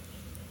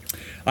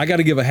 I got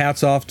to give a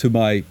hats off to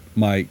my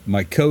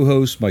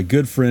co-host, my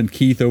good friend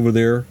Keith over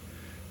there,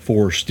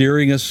 for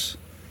steering us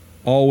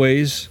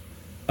always.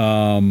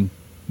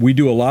 We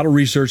do a lot of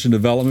research and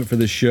development for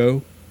this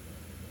show,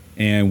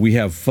 and we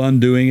have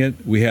fun doing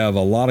it. We have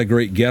a lot of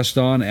great guests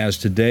on, as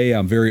today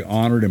I'm very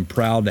honored and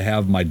proud to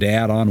have my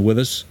dad on with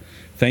us.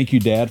 thank you,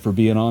 Dad, for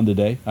being on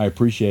today. I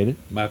appreciate it.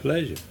 My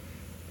pleasure.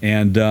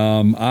 And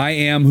I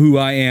am who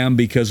I am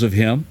because of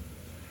him.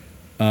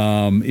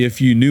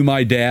 If you knew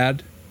my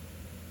dad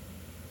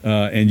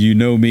and you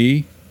know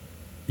me,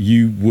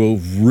 you will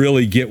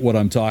really get what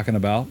I'm talking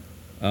about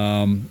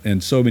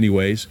in so many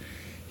ways.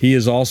 He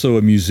is also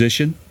a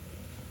musician.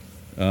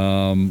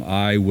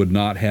 I would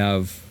not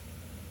have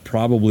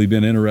probably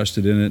been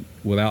interested in it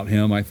without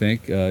him, I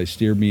think. He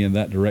steered me in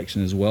that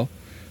direction as well.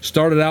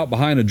 Started out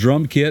behind a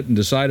drum kit and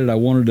decided I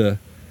wanted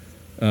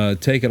to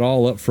take it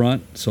all up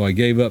front, so I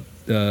gave up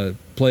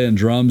playing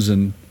drums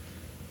and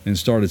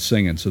started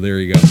singing. So there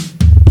you go.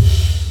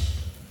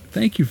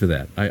 Thank you for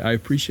that. I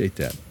appreciate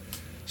that.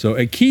 So,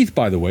 and Keith,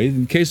 by the way,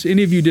 in case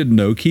any of you didn't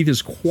know, Keith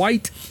is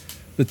quite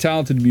the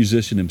talented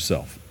musician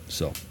himself.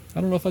 So,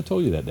 I don't know if I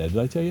told you that, Dad.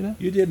 Did I tell you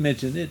that? You did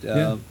mention it.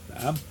 Yeah.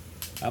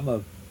 I'm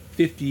a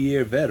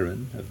 50-year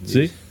veteran of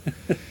music.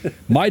 See?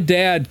 My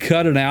dad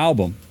cut an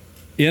album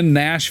in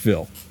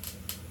Nashville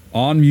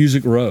on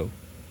Music Row.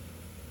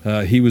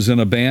 He was in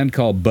a band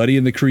called Buddy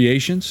and the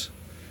Creations.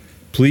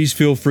 Please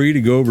feel free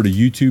to go over to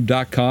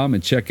youtube.com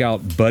and check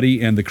out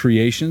Buddy and the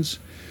Creations.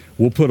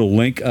 We'll put a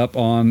link up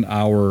on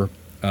our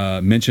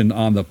mentioned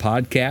on the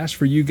podcast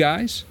for you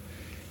guys,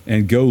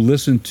 and go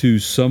listen to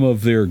some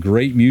of their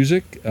great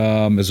music.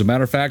 As a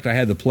matter of fact, I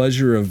had the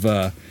pleasure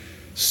of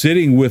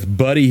sitting with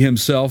Buddy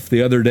himself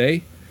the other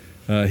day.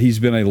 He's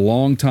been a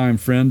longtime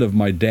friend of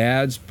my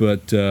dad's,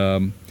 but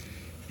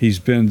he's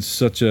been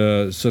such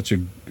a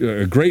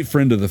great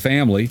friend of the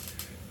family.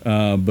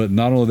 But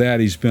not only that,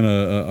 he's been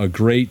a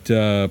great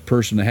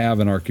person to have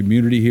in our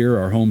community here,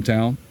 our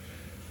hometown.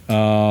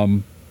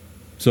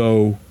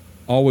 So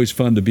always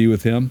fun to be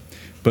with him.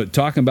 But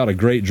talking about a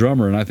great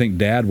drummer, and I think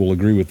Dad will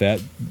agree with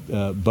that.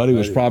 Buddy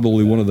was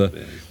probably one of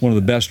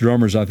the best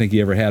drummers I think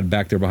he ever had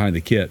back there behind the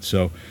kit.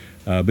 So,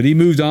 but he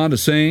moved on to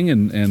sing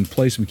and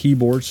play some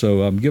keyboards.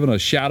 So I'm giving a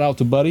shout out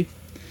to Buddy.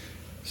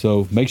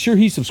 So make sure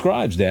he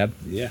subscribes, Dad.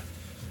 Yeah.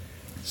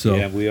 So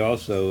yeah, we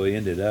also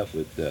ended up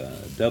with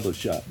Double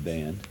Shot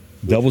Band.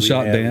 Double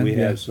Shot Band. We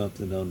have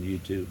something on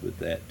YouTube with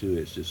that too.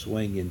 It's the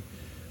Swinging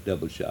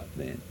Double Shot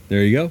Band.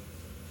 There you go.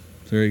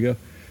 There you go.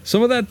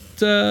 Some of that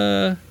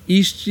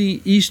East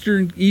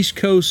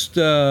Coast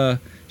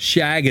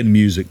shaggin'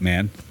 music,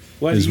 man,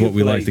 is what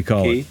we like to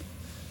call it.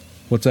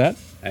 What's that?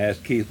 I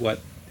asked Keith what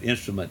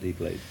instrument he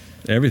played.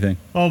 Everything.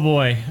 Oh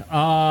boy.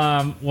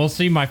 Well,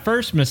 see, my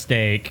first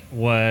mistake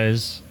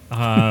was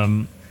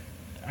I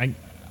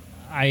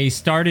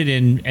started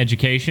in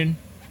education,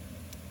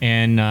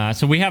 and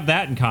so we have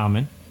that in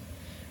common,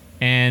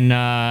 and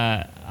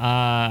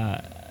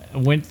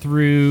went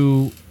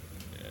through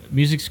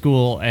music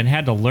school and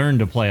had to learn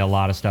to play a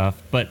lot of stuff,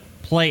 but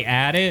play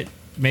at it,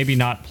 maybe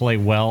not play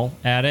well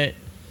at it.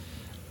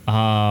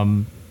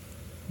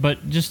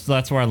 But just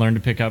that's where I learned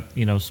to pick up,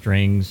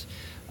 strings.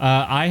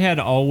 I had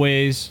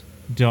always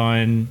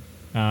done,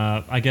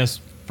 I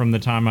guess from the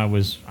time I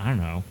was,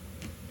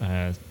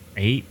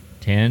 8,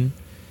 10,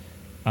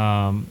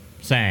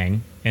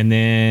 sang, and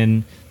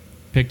then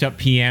picked up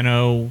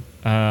piano,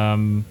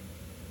 probably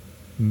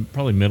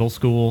middle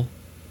school,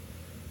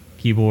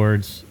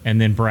 keyboards, and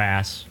then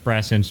brass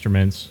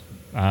instruments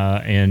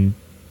in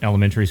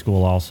elementary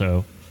school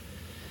also.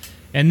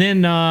 And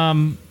then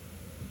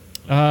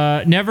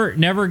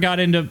never got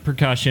into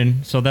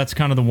percussion, so that's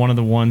kind of one of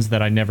the ones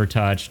that I never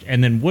touched.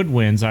 And then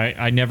woodwinds,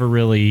 I never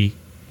really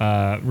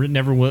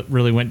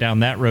really went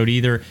down that road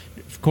either.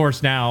 Of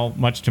course, now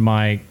much to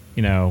my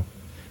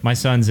my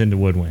son's into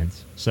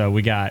woodwinds, so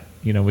we got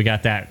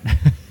that.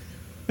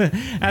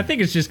 I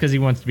think it's just because he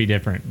wants to be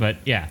different, but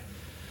yeah.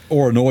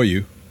 Or annoy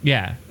you.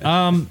 Yeah.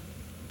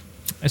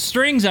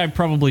 Strings I've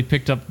probably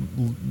picked up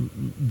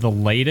the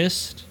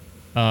latest.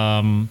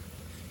 And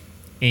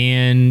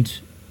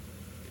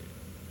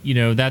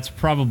that's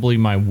probably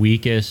my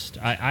weakest.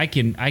 I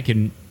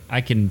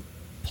can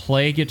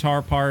play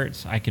guitar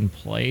parts, I can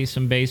play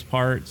some bass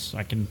parts,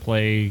 I can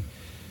play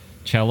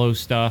cello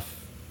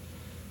stuff,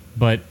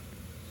 but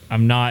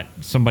I'm not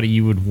somebody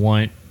you would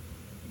want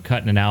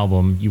cutting an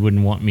album. You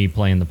wouldn't want me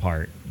playing the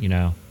part, So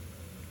you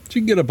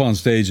can get up on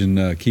stage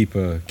and keep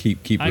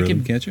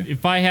rhythm, can't you?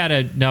 If I had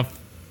enough,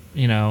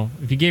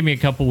 if you gave me a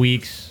couple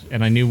weeks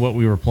and I knew what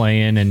we were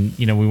playing and,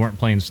 we weren't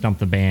playing Stump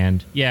the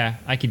Band, yeah,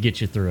 I could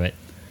get you through it.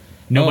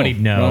 Nobody'd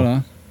know.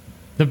 Right.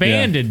 The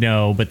band would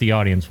know, but the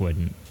audience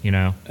wouldn't,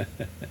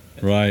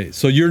 Right.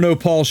 So you're no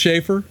Paul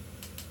Schaefer?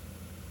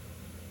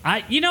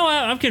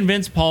 I'm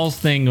convinced Paul's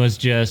thing was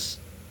just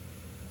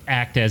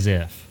act as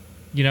if.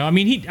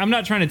 I'm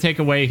not trying to take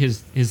away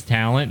his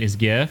talent, his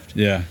gift.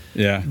 Yeah,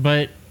 yeah.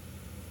 But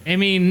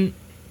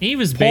he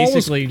was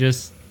basically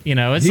just,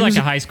 it's like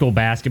a high school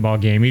basketball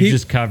game. He's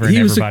just covering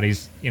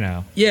everybody's,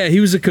 Yeah,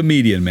 he was a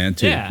comedian, man,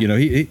 too.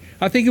 Yeah.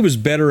 I think he was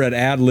better at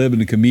ad-lib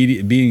and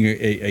being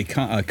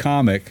a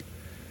comic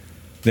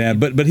than,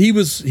 but he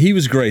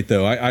was great,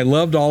 though. I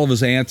loved all of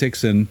his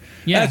antics, and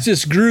that's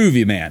just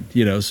groovy, man,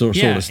 sort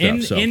of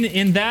stuff.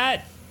 In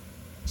that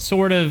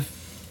sort of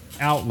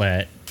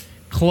outlet,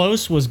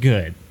 Close was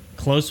good.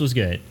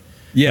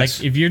 Yes.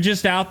 Like if you're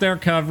just out there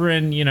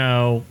covering,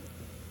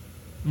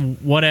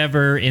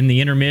 whatever in the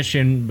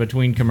intermission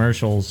between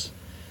commercials,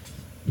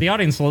 the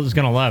audience is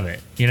going to love it,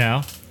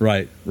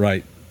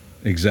 Right.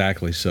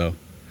 Exactly. So,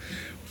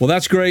 well,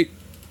 that's great.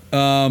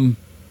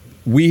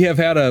 We have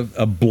had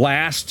a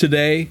blast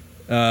today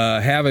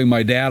having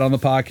my dad on the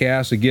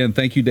podcast. Again,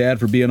 thank you, Dad,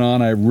 for being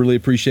on. I really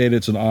appreciate it.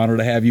 It's an honor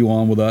to have you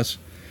on with us.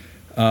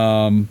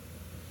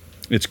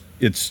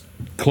 It's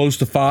close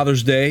to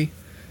Father's Day,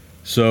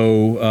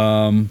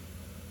 so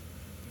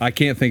I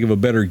can't think of a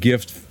better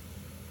gift,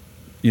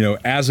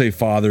 as a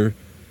father,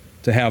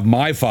 to have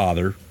my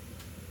father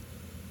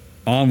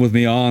on with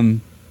me on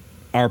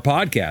our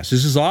podcast.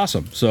 This is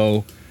awesome.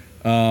 So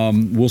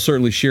we'll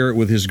certainly share it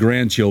with his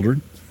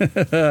grandchildren.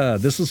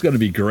 This is going to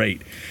be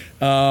great.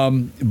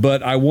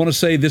 But I want to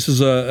say this is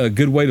a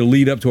good way to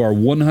lead up to our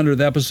 100th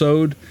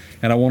episode.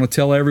 And I want to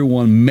tell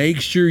everyone,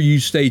 make sure you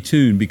stay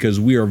tuned because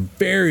we are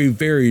very,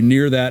 very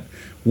near that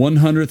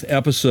 100th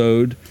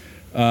episode.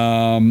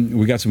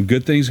 We got some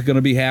good things going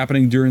to be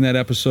happening during that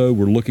episode.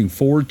 We're looking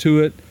forward to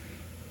it.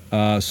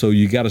 So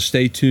you got to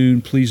stay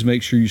tuned. Please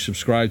make sure you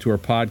subscribe to our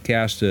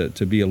podcast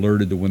to be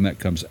alerted to when that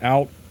comes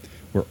out.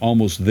 We're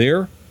almost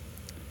there.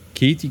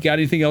 Keith, you got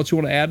anything else you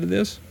want to add to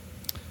this?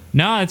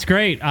 No, it's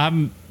great.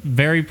 I'm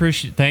very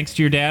appreciative. Thanks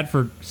to your dad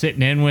for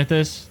sitting in with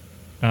us.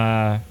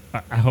 I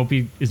hope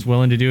he is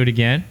willing to do it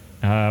again.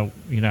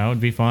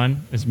 It'd be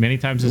fun as many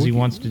times as he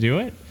wants to do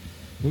it.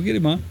 We'll get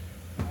him on.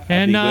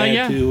 And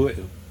I'd be glad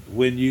to,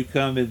 when you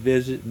come and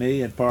visit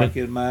me and park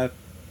in my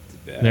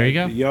there you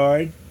go.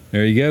 yard.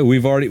 There you go.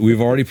 We've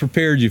already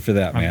prepared you for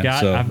that, man.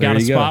 I've got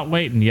a spot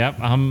waiting. Yep,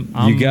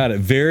 you got it.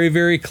 Very,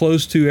 very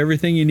close to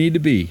everything you need to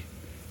be.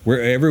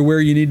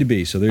 Everywhere you need to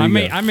be. So there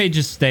you go. I may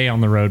just stay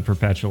on the road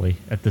perpetually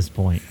at this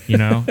point.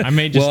 I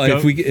may just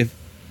go.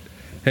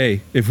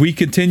 If we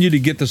continue to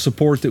get the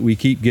support that we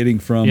keep getting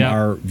from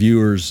our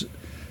viewers,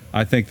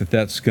 I think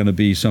that's going to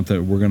be something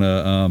that we're going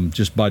to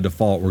just by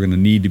default we're going to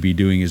need to be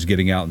doing is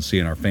getting out and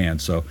seeing our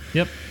fans. So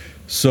yep.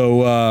 So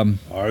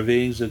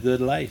RVing's a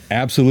good life.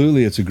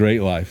 Absolutely, it's a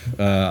great life.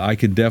 I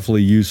could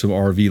definitely use some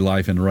RV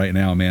life in right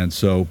now, man.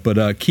 So,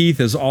 but Keith,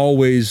 as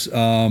always,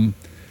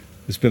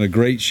 it's been a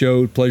great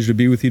show. Pleasure to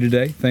be with you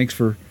today. Thanks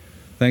for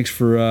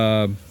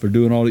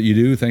doing all that you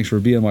do. Thanks for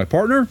being my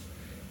partner.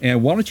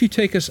 And why don't you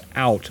take us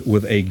out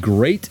with a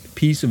great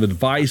piece of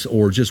advice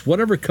or just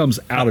whatever comes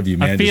out of you,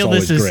 man.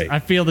 I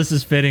feel this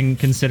is fitting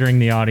considering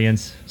the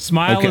audience.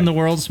 Smile and the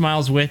world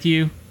smiles with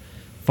you.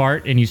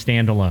 Fart and you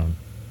stand alone.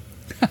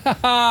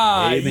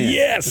 Amen.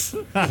 Yes.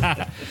 All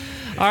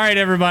right,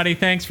 everybody.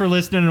 Thanks for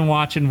listening and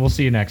watching. We'll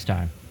see you next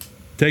time.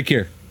 Take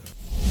care.